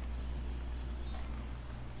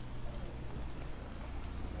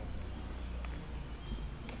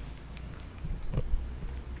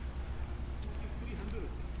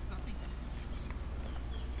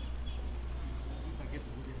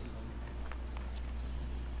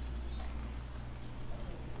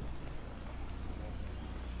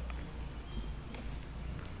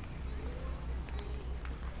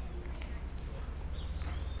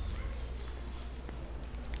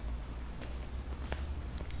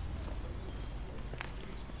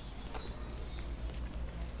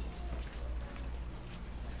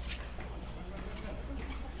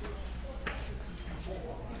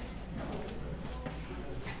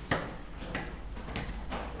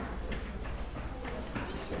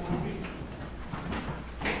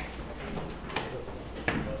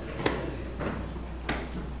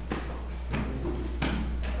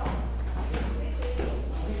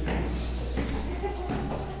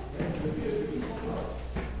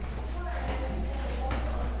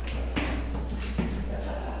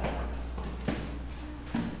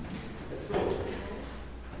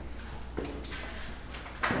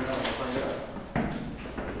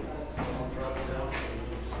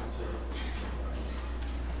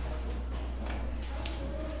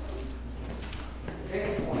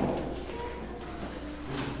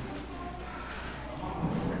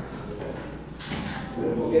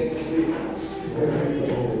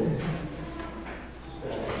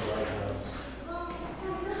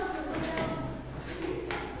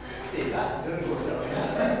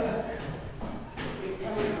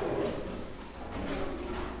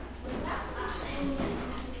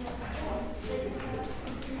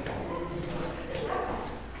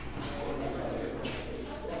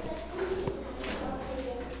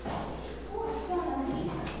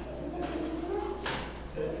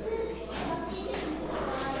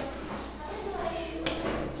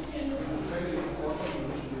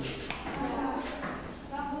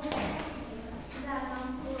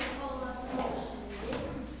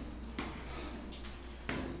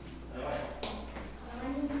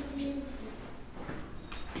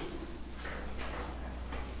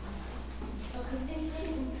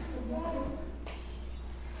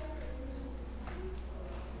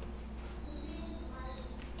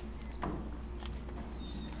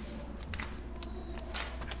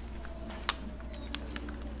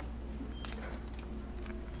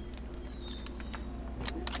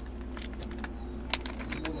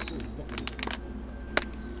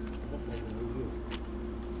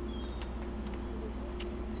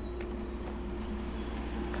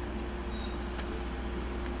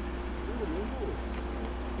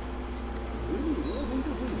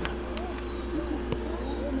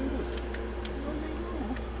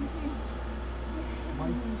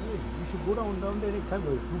 돌아온다는데 잘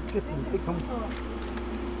모르겠습니다.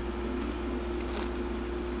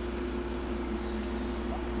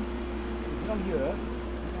 Come here.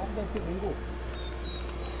 Không đang tiếp đến ngủ.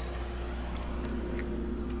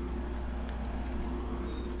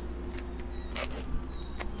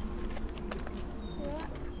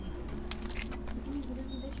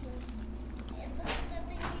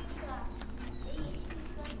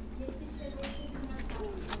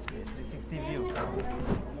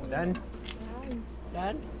 Done?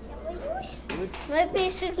 Done? May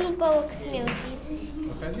basic ng pawag milk.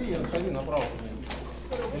 Pwede, no problem.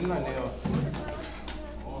 Yun na, Leo.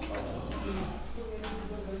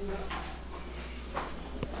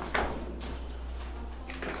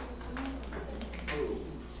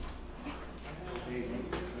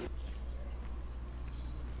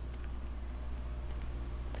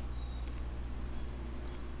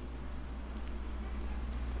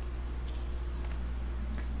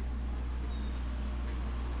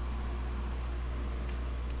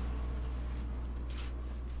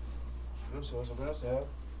 Gracias.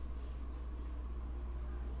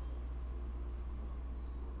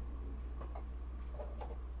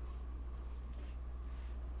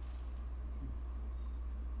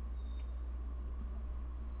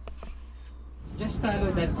 Just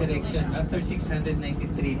follow that direction. After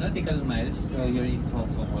 693 nautical miles, so you're in Hong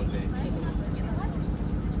Kong already.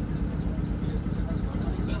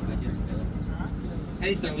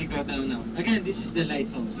 Okay, so we go down now. Again, this is the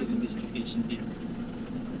lighthouse here in this location here.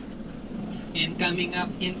 And coming up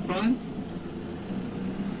in front,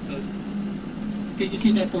 so can you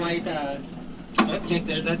see that white object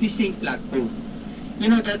there? That is a flagpole. You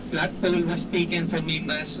know that flagpole was taken from a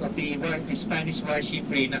mast of the Spanish warship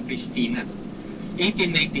Reina Cristina,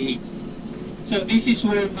 1898. So this is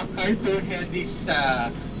where MacArthur had this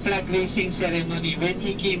flag raising ceremony when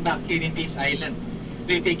he came back here in this island.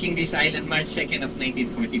 They're taking this island March 2nd of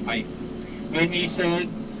 1945. When he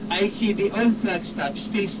said, "I see the old flagstaff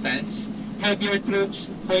still stands. Have your troops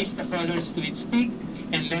hoist the colors to its peak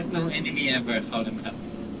and let no enemy ever haul them down."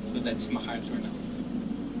 So that's MacArthur now.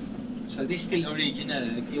 So this is still original.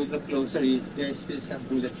 If you look closer, there's still some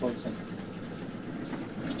bullet holes on it.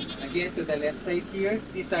 Again, to the left side here,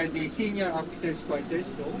 these are the senior officers'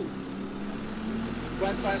 quarters.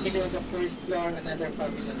 One family on the first floor, another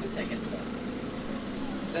family on the second floor.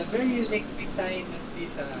 The very unique design of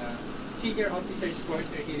this senior officers'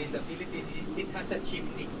 quarter here in the Philippines, it has a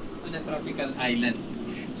chimney on a tropical island.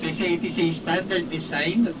 They say it is a standard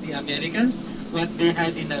design of the Americans. What they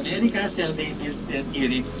had in America, so they built it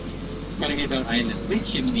here in Corregidor Island with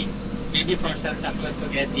chimney. Maybe for Santa Claus to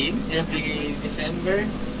get in every December.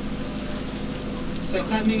 So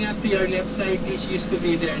coming up to your left side, this used to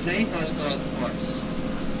be their night hall golf course.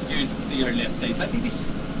 Here to your left side, but it is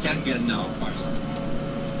jungle now, of course.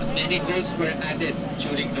 But many holes were added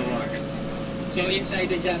during the war. So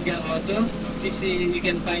inside the jungle also, you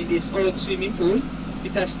can find this old swimming pool.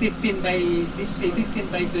 It has 15 by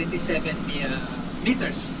 27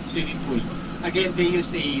 meters swimming pool. Again, they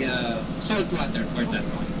use a salt water for that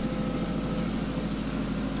one.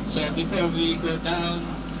 So before we go down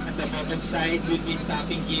at the bottom side, we'll be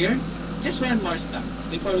stopping here. Just one more stop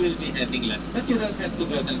before we'll be having lunch. But you don't have to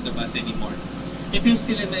go down the bus anymore. If you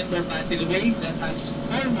still remember Battery Way, that has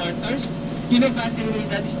 4 mortars. You know Battery Way,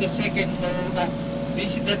 that is the second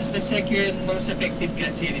most effective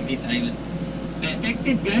guns here in this island. The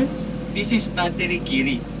effective guns, this is Battery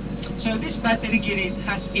Kiri. So this Battery Kiri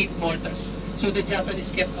has 8 mortars. So the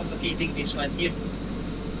Japanese kept on locating this one here.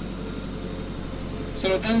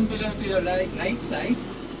 So down below to your right side,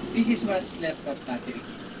 this is what's left of Battery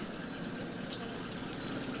Kiri.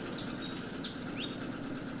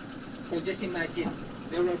 So just imagine,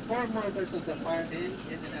 there were 4 mortars on the far end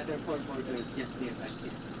and another 4 mortars just nearby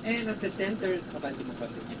here. And at the center,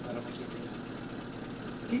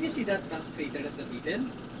 can you see that dump crater at the middle?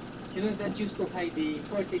 You know, that used to hide the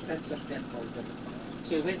 40 tons of gunpowder.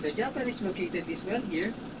 So when the Japanese located this well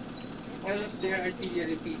here, all of their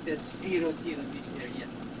artillery pieces zeroed here in this area.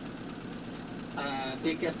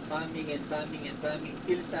 They kept bombing and bombing and bombing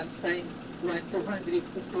till such time when 200 to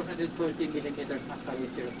 240 millimeter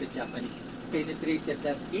Hakarucher of the Japanese penetrated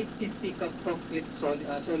that 850 concrete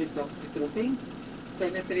solid concrete roofing,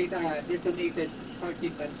 detonated 40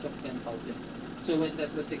 tons of gunpowder. So when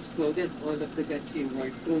that was exploded, all of the guns here were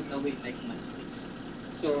thrown away like matchsticks.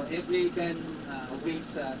 So every gun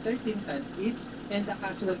weighs 13 tons each, and the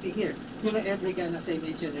casualty here, you know, every gun, as I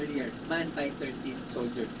mentioned earlier, manned by 13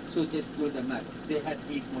 soldiers. So just do the math. They had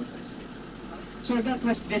 8 mortars here. So that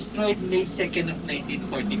was destroyed May 2nd of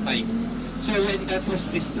 1945. So when that was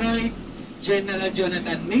destroyed, General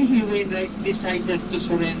Jonathan Mayhew Wainwright decided to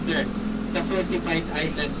surrender the fortified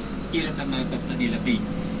islands here at the mouth of Manila Bay.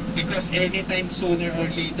 Because anytime sooner or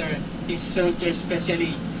later, his soldiers,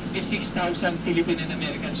 especially the 6,000 Philippine and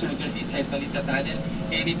American soldiers inside Balita Tunnel,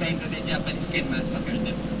 anytime that the Japanese can massacre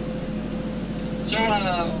them. So,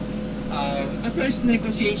 the first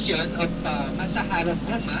negotiation of Masahiro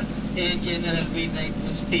Homa and General Wainwright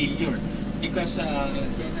was failure because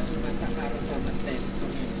General Masahiro Homa said to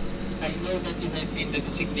him, I know that you have been the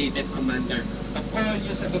designated commander of all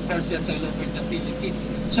Yusaku forces all over the Philippines.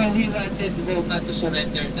 So he wanted Homa to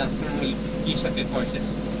surrender the whole Yusaku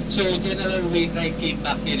forces. So General Wainwright came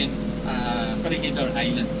back here in Corregidor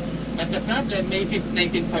Island. But the problem, May 5,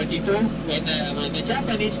 1942, when the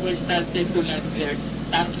Japanese were started to land their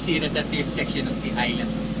tanks here at the tail section of the island.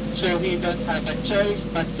 So he don't have a choice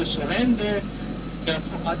but to surrender the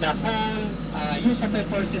whole Yusaku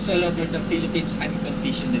forces all over the Philippines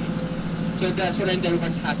unconditionally. So the surrender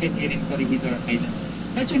was happened here in Corregidor Island.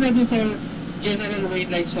 But you know, before General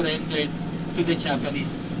Wainwright surrendered to the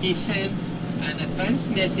Japanese, he sent an advance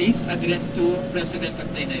message addressed to President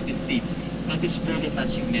of the United States. That is very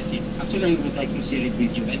touching message. Actually, I would like to share it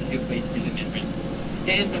with you, and I hope I still remember it.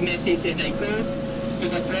 And the message, and I quote, to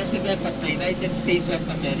the President of the United States of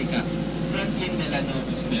America, Franklin Delano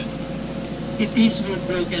Roosevelt. It is with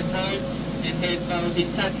broken heart and head bowed in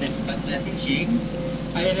sadness, but not in shame,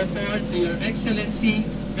 I report to Your Excellency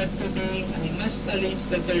that today I must arrange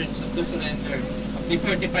the terms of the surrender of the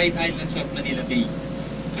fortified islands of Manila Bay.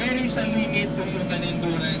 There is a limit to human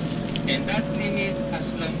endurance, and that limit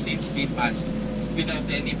has long since been passed. Without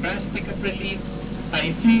any prospect of relief,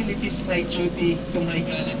 I feel it is my duty to my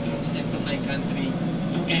gallant troops and to my country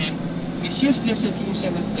to end this useless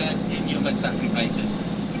effusion of blood and human sacrifices.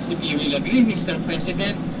 If you will agree, Mr.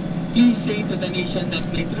 President, please say to the nation that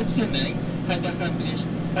my troops and I had accomplished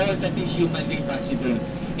all that is humanly possible,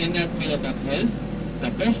 and that we have upheld the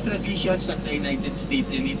best traditions of the United States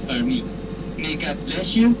and its Army. May God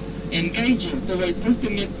bless you and guide you toward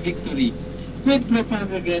ultimate victory. With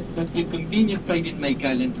profound regret, but with continued pride in my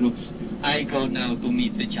gallant troops, I go now to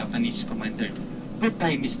meet the Japanese commander.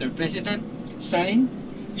 Goodbye, Mr. President. Signed,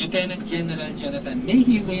 Lieutenant General Jonathan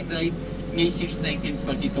Mayhew Wainwright, May 6,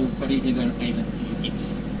 1942, Corregidor Island,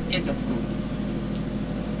 Philippines. End of quote.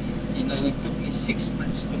 You know, it took me 6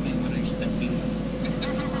 months to memorize that thing.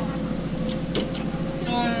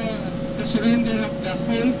 So, the surrender of the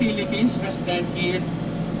whole Philippines was done here.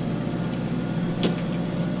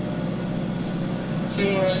 So,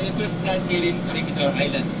 it was done here in Corregidor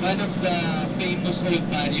Island. One of the famous old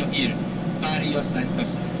barrio here, Barrio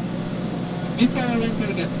Santos. Before I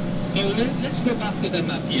forget, so let's go back to the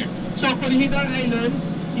map here. So, Corregidor Island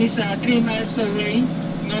is 3 miles away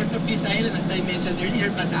north of this island, as I mentioned earlier,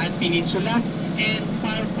 Bataan Peninsula, and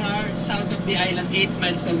far, far south of the island, 8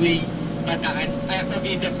 miles away, Bataan,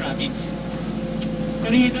 Cavite Province.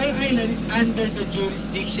 Corregidor Island is under the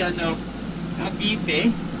jurisdiction of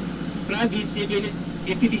Cavite Province, even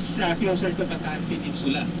if it is closer to Bataan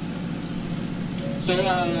Peninsula. So,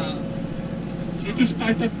 it is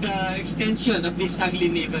part of the extension of the Sangli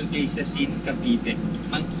Naval Bases in Cavite.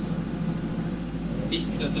 This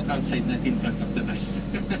to look outside, not in front of the bus.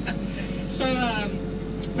 So,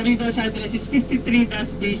 Corridor's address is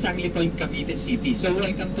 53-Bay Sangli Point, Cavite City. So,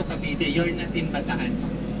 welcome to Cavite. You're not in Bataan.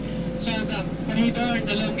 So, the corridor,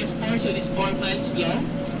 the longest portion is 4 miles long,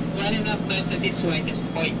 1.5 miles at its widest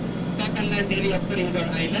point. Total land area of Corregidor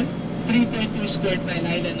Island, 3.2 square mile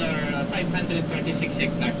island, or 546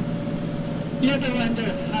 hectares. You ever wonder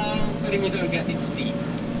how Corregidor got its name?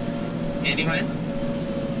 Anyone?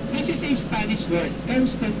 This is a Spanish word,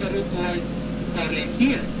 comes from the root word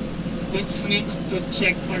corregir, which means to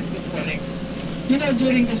check or to correct. You know,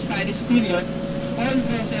 during the Spanish period, all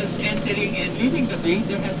vessels entering and leaving the bay,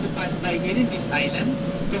 they have to pass by here in this island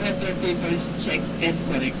to have their papers checked and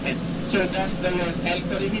corrected. So that's the word El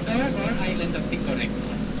Corregidor, or Island of the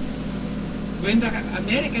Corrector. When the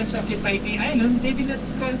Americans occupied the island, they did not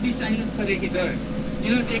call this island Corregidor.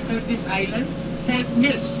 You know, they called this island Fort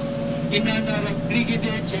Mills, in honor of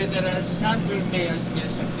Brigadier General Samuel Mayer's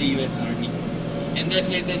Mills of the U.S. Army. And then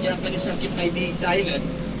when the Japanese occupied this island,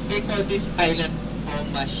 they called this island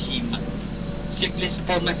Omashima. Simply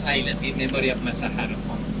Omas Island in memory of Masahiro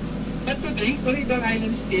Homa. But today, Corregidor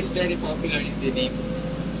Island is still very popular in the name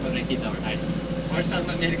Corregidor Island. Or some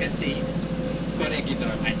Americans say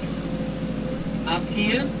Corregidor Island. Up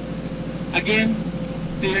here, again,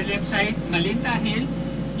 to your left side, Malinta Hill.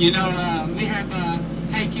 You know, we have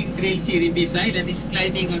hiking trails here in this island. Is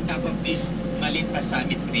climbing on top of this Malinta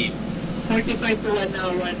Summit Trail. 45 to 1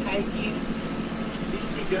 hour hiking.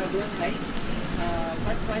 This is a gradual hike.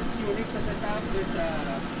 But once you reach at the top, there's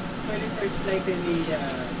a actually search like any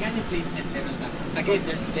gun emplacement meron ka. Again,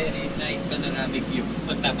 there's very nice panoramic view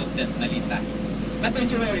on top of that Manila. But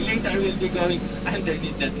don't you worry, later we'll be going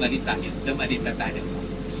underneath that Manila, the Manila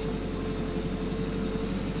Complex.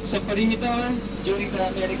 So Corregidor, during the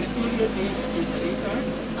American period, they used generator.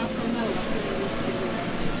 After now,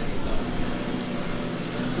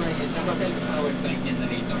 so the hotel is powered by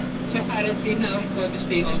generator. So currently now, if you want to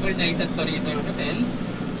stay overnight at Corregidor Hotel,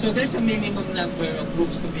 so there's a minimum number of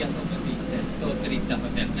rooms to be accommodated to treat the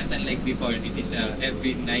hotel. Not unlike before, it is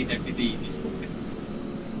every night, every day it is open.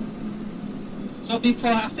 So before,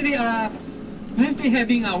 actually, we'll be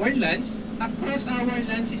having our lunch. Across our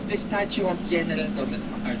lunch is the statue of General Thomas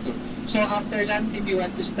MacArthur. So after lunch, if you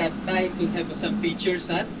want to stop by to have some pictures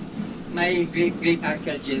at my great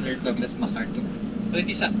uncle General Thomas MacArthur. So it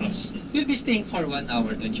is across. We'll be staying for 1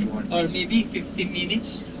 hour, don't you worry. Or maybe 15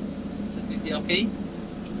 minutes. That will be okay.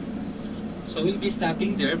 So we'll be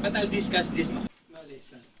stopping there, but I'll discuss this more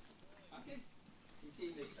later. Okay? We'll see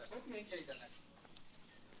you later. Hope you enjoy the lunch.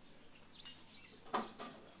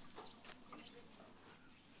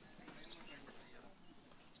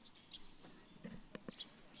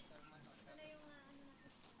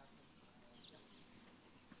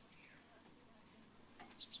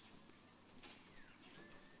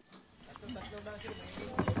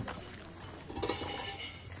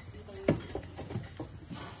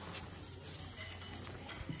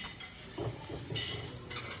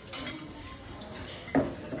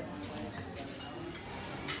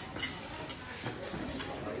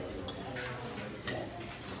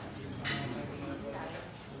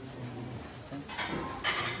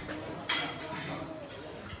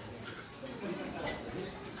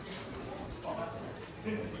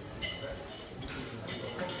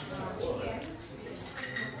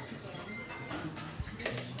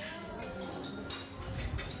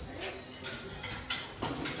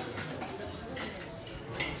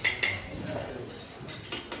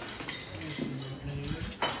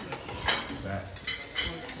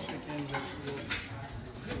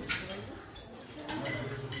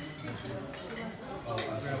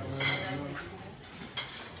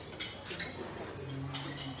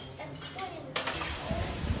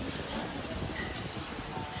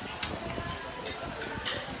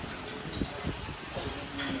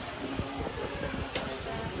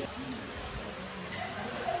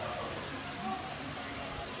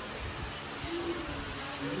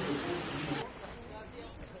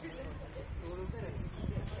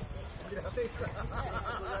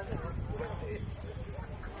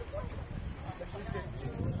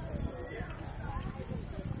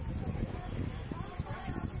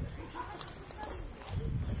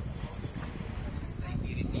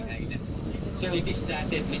 So it is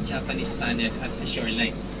dotted with Japanese tunnel at the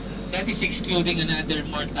shoreline. That is excluding another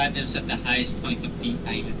more tunnels at the highest point of the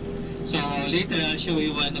island. So later I'll show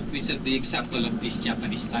you one of the example of this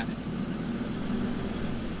Japanese tunnel.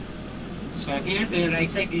 So here to the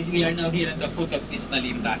right side is we are now here at the foot of this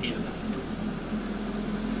Malinta Hill.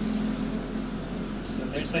 So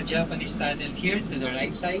there's a Japanese tunnel here to the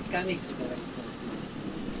right side, coming to the right side.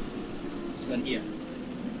 This one here.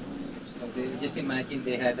 So just imagine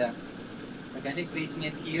they had a organic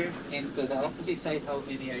placement here, and to the opposite side how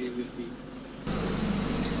many area will be.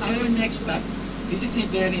 Our next stop, this is a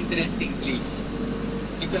very interesting place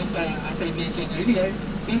because as I mentioned earlier,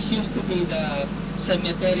 this used to be the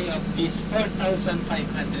cemetery of these 4,500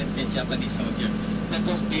 Japanese soldiers that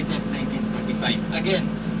was dated 1945. Again,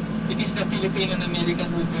 it is the Filipino and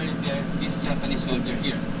American who buried there, this Japanese soldier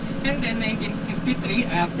here. And then 1953,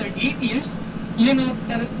 after 8 years, you know,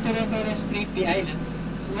 to straight the island.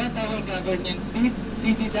 What our government did,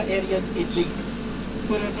 they did the aerial seedling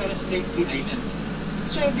to reforestate the island.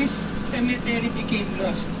 So this cemetery became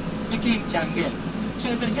lost, became jungle.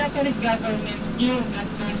 So the Japanese government knew that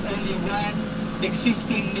there's only one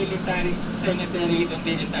existing military cemetery on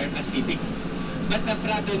the entire Pacific. But the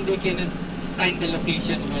problem, they cannot find the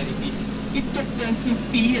location where it is. It took them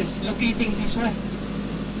 50 years locating this one.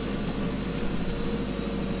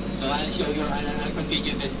 So I'll show you, I'll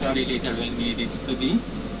continue the story later when we reach to the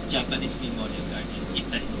Japanese Memorial Garden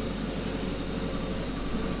inside.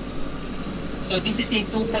 So this is a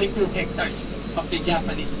 2.2 hectares of the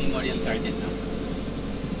Japanese Memorial Garden now.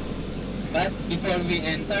 But before we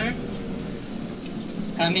enter,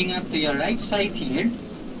 coming up to your right side here,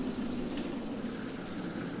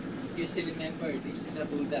 you still remember this is the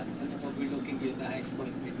Buddha overlooking you the highest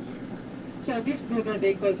point right here. So this Buddha,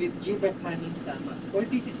 they call it Jibokanin Sama, or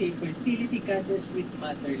this is a fertility goddess with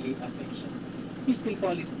motherly affection. We still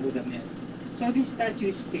call it Buddha Mel. So this statue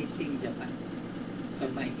is facing Japan. So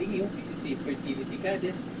minding you, this is a fertility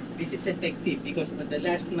goddess. This is effective because the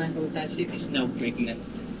last man who touched it is now pregnant.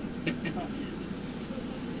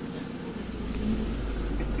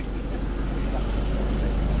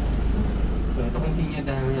 So to continue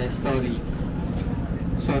the story.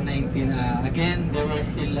 So again, they were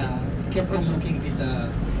still kept on looking this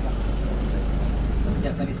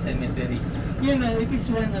Japanese cemetery. You know, it is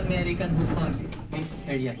one American who found this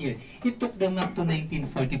area here. It took them up to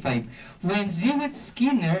 1945. When Zewett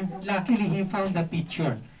Skinner, luckily he found a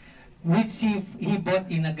picture which he bought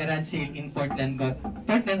in a garage sale in Portland,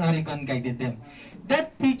 Oregon, guided them.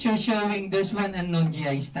 That picture showing there's one unknown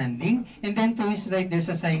GI standing, and then to his right there's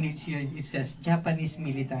a signage here. It says Japanese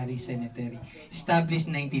Military Cemetery, established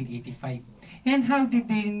 1985. And how did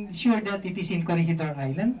they ensure that it is in Corregidor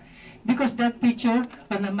Island? Because that picture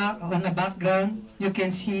on the background, you can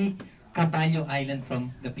see Caballo Island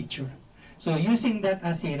from the picture. So using that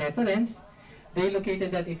as a reference, they located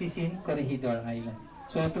that it is in Corregidor Island.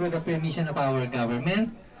 So through the permission of our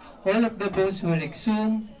government, all of the bones were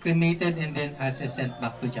exhumed, cremated, and then sent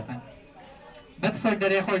back to Japan. But for the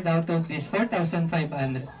record, out of this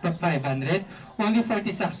 4,500, only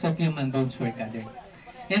 40 sacks of human bones were gathered.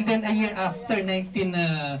 And then a year after,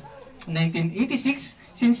 1986,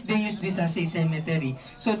 since they used this as a cemetery,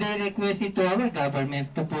 so they requested to our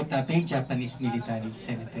government to put up a Japanese military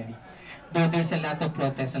cemetery. Though there's a lot of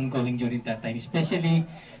protests ongoing during that time, especially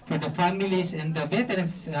for the families and the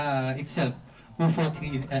veterans itself who fought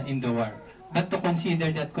in the war. But to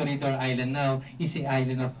consider that Corregidor Island now is an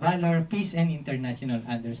island of valor, peace, and international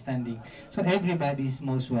understanding. So everybody is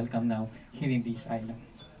most welcome now here in this island.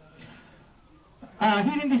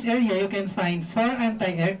 Here in this area, you can find 4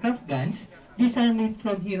 anti-aircraft guns. These are made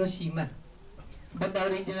from Hiroshima. But the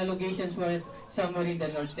original locations was somewhere in the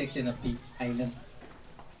north section of the island.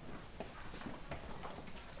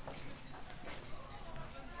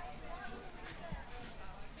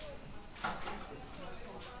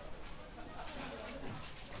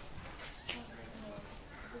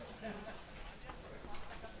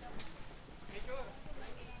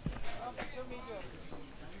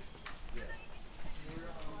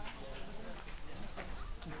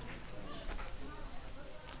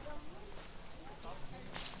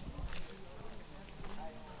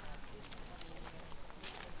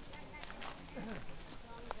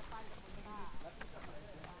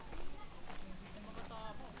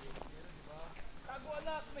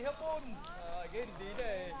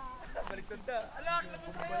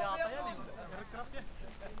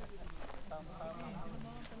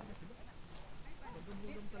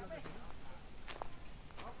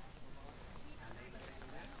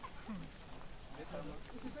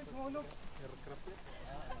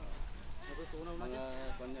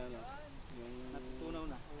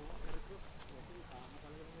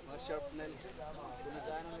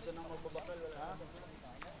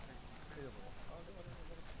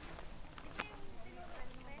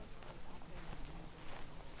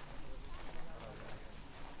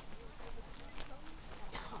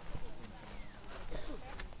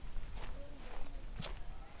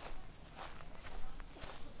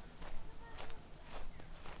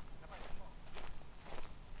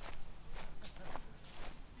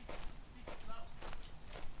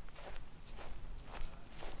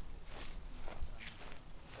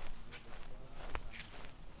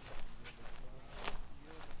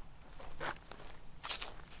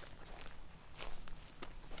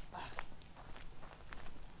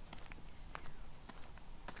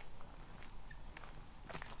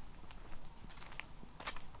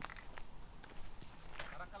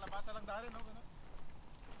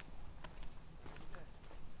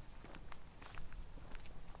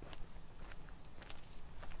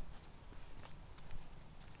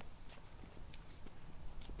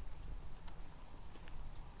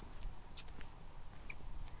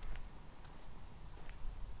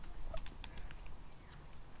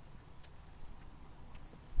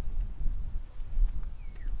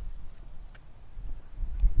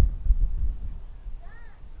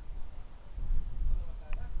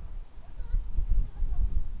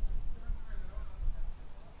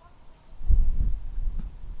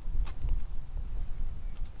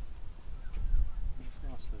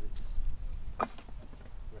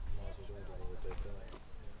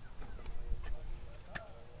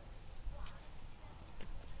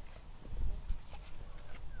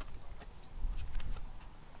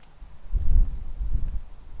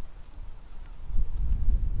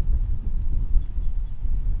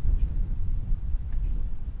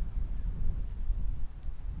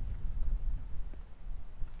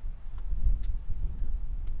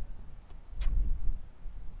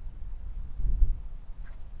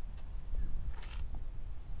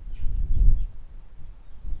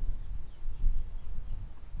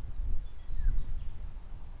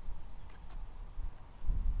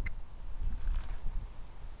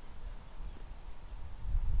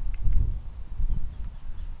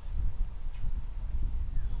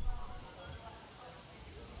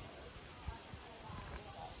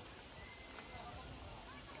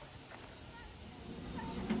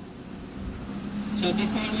 So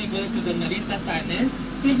before we go to the Malinta Tunnel,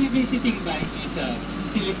 we'll be visiting by this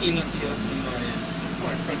Filipino Heroes Memorial. Of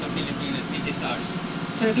course, for the Filipinos, this is ours.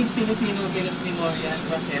 So this Filipino Heroes Memorial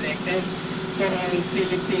was erected for all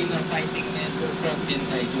Filipino fighting men who fought and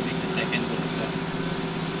died during the Second World War.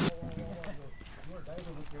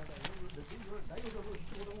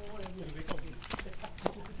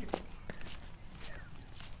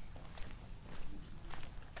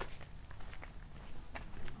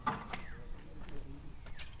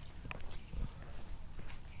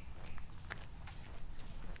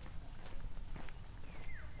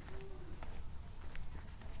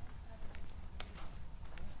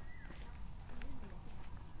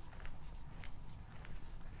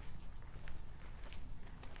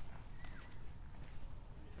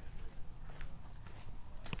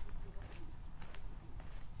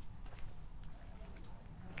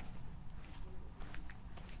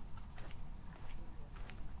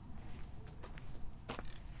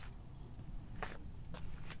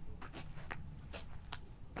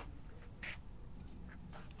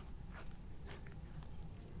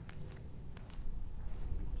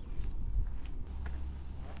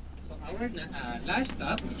 Our last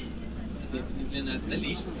stop, definitely not the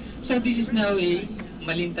least. So this is now a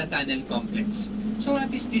Malinta Tunnel Complex. So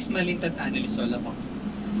what is this Malinta Tunnel is all about?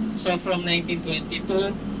 So from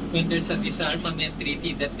 1922, when there's a disarmament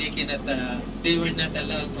treaty that they were not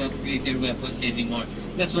allowed to upgrade their weapons anymore.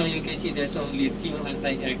 That's why you can see there's only a few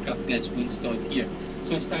anti-aircraft guns installed here.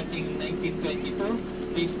 So starting in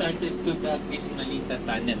 1922, they started to build this Malinta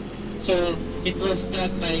Tunnel. So it was done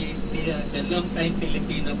by the long-time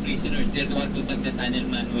Filipino prisoners. They don't want to dug the tunnel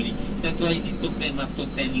manually. That's why it took them up to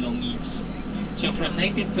 10 long years. So from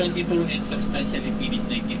 1922 and substantially finished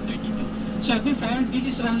 1932. So before, this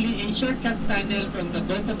is only a shortcut tunnel from the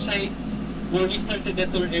bottom side where we started the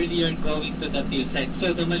tour earlier going to the tail side.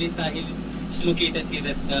 So the Malinta Hill is located here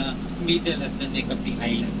at the middle at the neck of the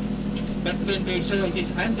island. But when they saw it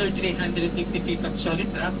is under 350 feet of solid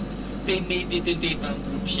rock, they made it into a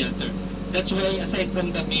bamboo shelter. That's why aside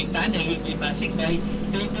from the main tunnel we'll be passing by,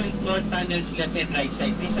 they built more tunnels left and right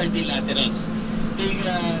side. These are the laterals.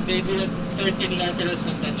 They built 13 laterals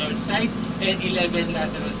on the north side and 11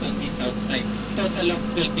 laterals on the south side. Total of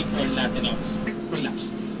 24 laterals.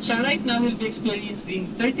 Collapse. So right now we'll be experiencing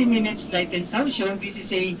 30 minutes light and sound show. This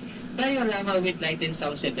is a diorama with light and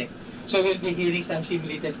sound effect. So we'll be hearing some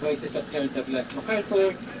simulated voices of George Douglas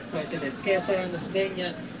MacArthur, President Quezon,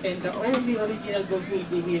 Osmeña, and the only original voice we'll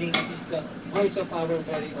be hearing is the voice of our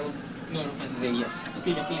very own Norman Reyes, a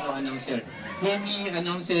Filipino announcer. When he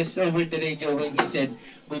announces over the radio when he said,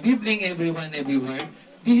 "Good evening everyone everywhere,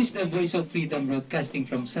 this is the voice of freedom broadcasting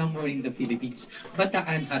from somewhere in the Philippines.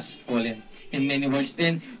 Bataan has fallen." In many words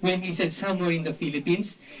then, when he said somewhere in the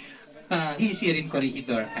Philippines, he's here in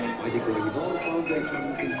Corregidor Island. Corregidor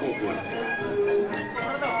Foundation Incorporated.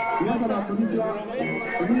 皆様こんにちは。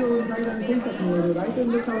海を最大選択によるライトン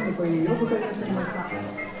グサウンドにようこそいらっしゃいました。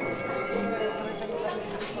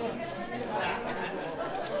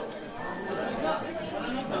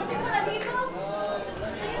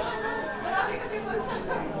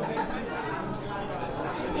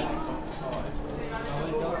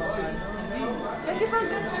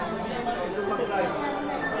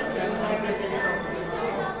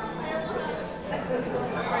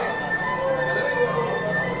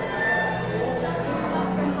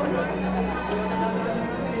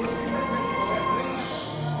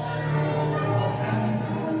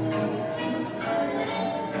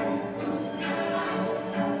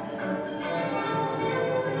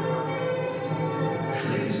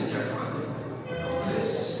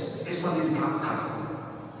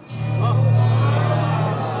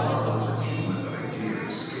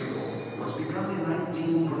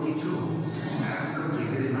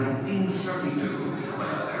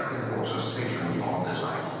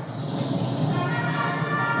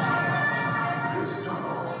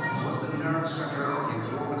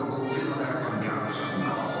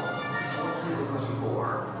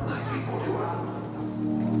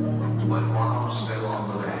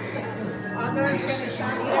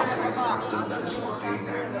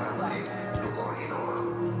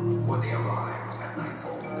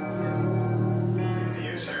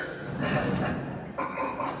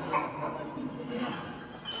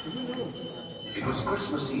It was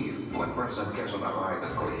Christmas Eve when President Quezon arrived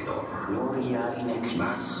at Corregidor.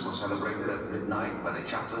 Mass was celebrated at midnight by the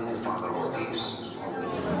chaplain, Father Ortiz.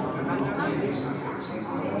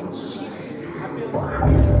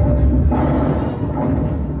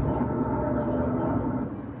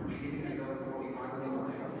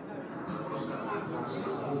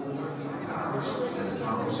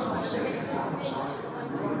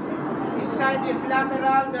 Inside this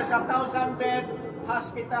lateral, there's a 1,000-bed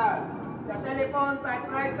hospital. The telephone,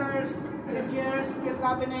 typewriters, chairs, steel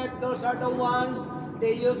cabinet, those are the ones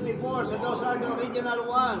they used before. So those are the original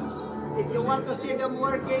ones. If you want to see them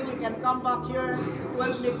working, you can come back here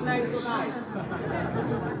 12 midnight tonight.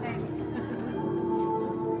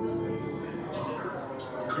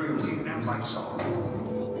 Clearly and Lysol.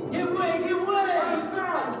 Give way, give way!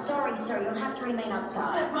 I'm sorry, sir. You'll have to remain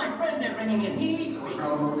outside. That's my friend they're bringing in. He needs me.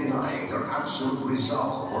 No denying their absolute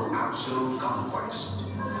resolve for absolute conquest.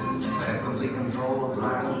 They had complete control of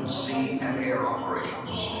land, sea, and air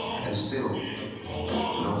operations. And still,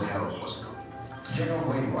 no help was coming. General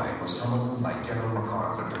Wainwright was summoned by General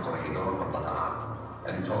MacArthur to Corregidor Island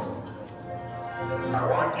and told, I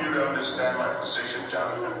want you to understand my position,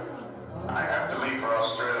 Jonathan. I have to leave for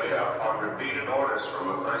Australia upon repeated orders from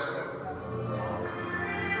the President.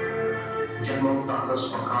 General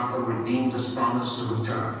Douglas MacArthur redeemed his promise to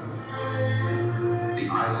return. The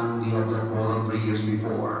island he had left more than 3 years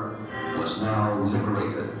before was now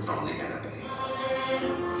liberated from the enemy.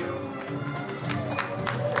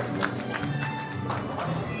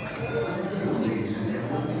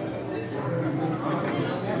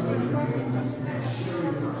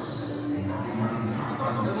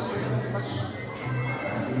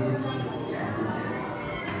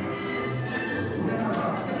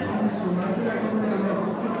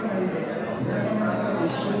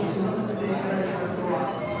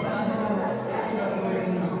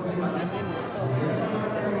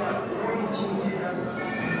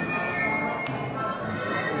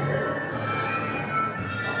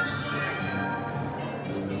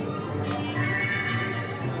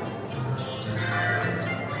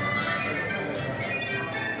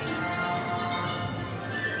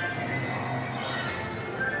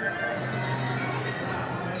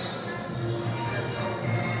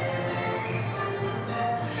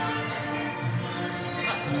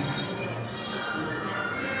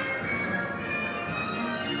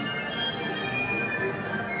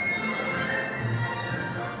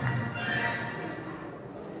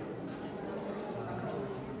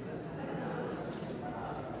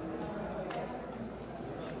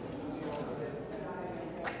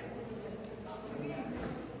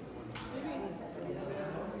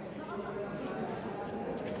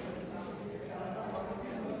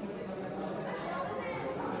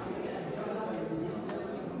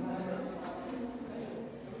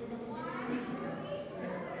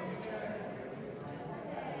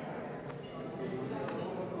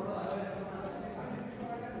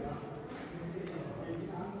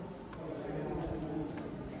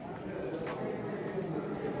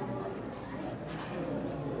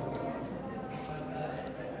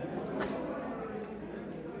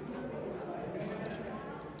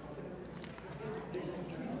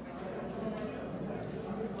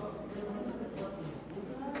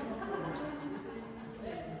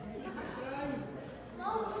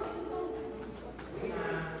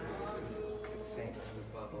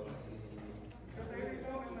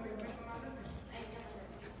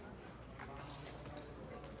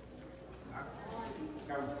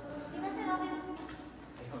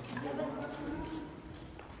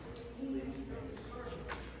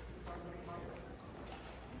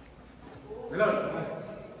 Milord,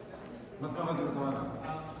 ba't ka magkatawa na?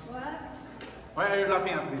 What? Why are you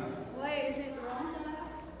laughing at me? Why is it wrong?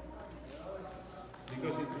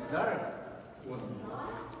 Because it is dark.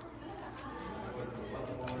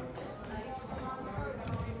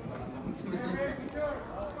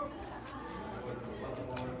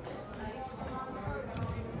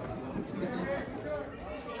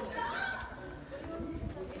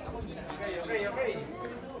 Okay.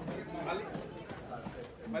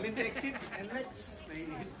 Malit exit and next.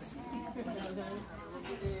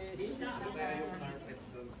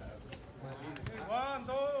 One,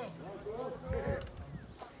 two.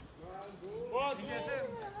 One, GSM.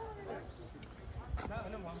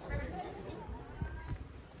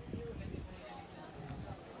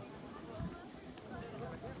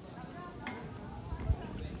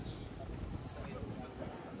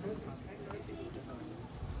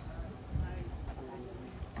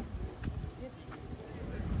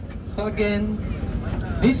 So again,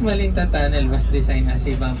 this Malinta tunnel was designed as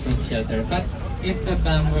a bomb-proof shelter, but if the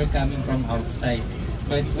bomb were coming from outside.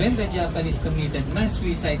 But when the Japanese committed mass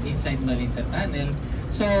suicide inside Malinta tunnel,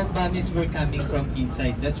 so bombs were coming from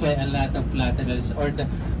inside. That's why a lot of laterals or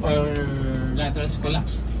laterals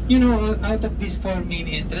collapsed. You know, out of these four main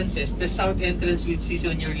entrances, the south entrance which is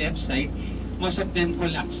on your left side, most of them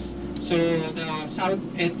collapsed. So the south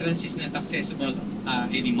entrance is not accessible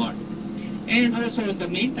anymore. And also the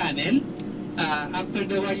main tunnel, After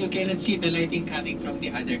the war, you cannot see the lighting coming from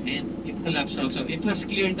the other end. It collapsed also. It was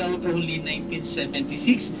cleared out only in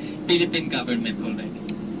 1976, Philippine government already.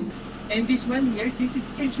 And this one here, this is,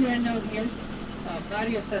 since we are now here,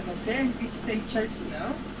 Barrio San Jose, this is a church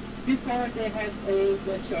now. Before they had the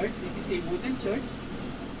church, it is a wooden church.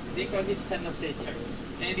 They call it San Jose Church.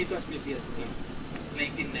 And it was rebuilt in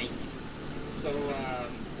 1990s. So,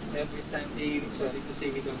 every Sunday, sorry to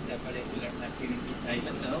say, we don't have a regular mass here in this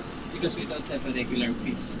island now because we don't have a regular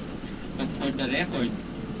feast. But for the record,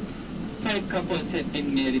 5 couples have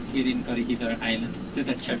been married here in Corregidor Island to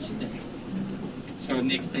the church there. So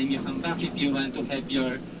next time you come back, if you want to have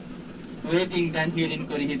your wedding done here in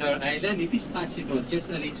Corregidor Island, it is possible.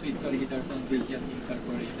 Just arrange with Corregidor Foundation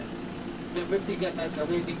Incorporated. The good thing about the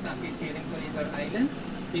wedding package here in Corregidor Island,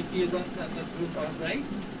 if you don't have the group or bride,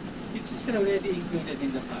 it's already included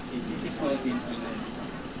in the package. It is all in already.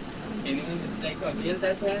 Anyone would like to avail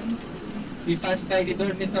that one? We pass by the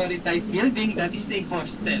dormitory type building, that is the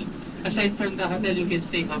hostel. Aside from the hotel, you can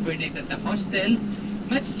stay overnight at the hostel.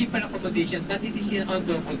 Much cheaper accommodation, but it is here on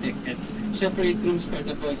double deck beds. Separate rooms for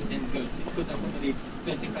the boys and girls. It could accommodate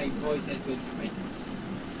 25 boys and 25 girls.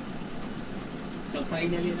 So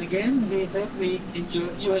finally again, we hope you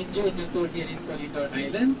enjoyed the tour here in Corregidor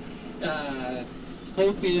Island.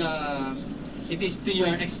 Hope it is to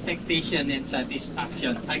your expectation and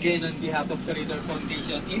satisfaction. Again, on behalf of Corregidor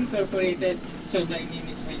Foundation Incorporated, so my name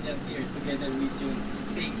is William here together with you,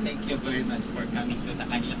 saying thank you very much for coming to the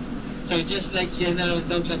island. So just like General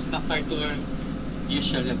Douglas MacArthur, you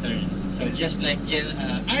shall return. So just like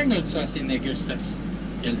Arnold Schwarzenegger says,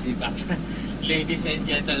 you'll be back. Ladies and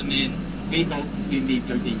gentlemen, we hope you made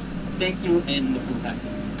your day. Thank you and mabuhay.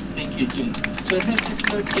 Thank you, June. So have a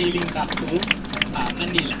small sailing back to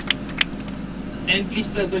Manila. And please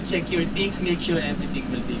double check your things, make sure everything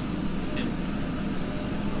will be okay.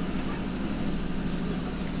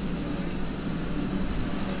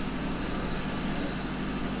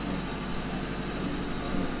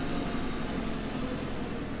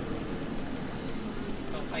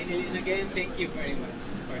 So finally and again, thank you very much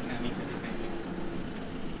for coming to the venue.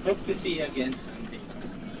 Hope to see you again soon.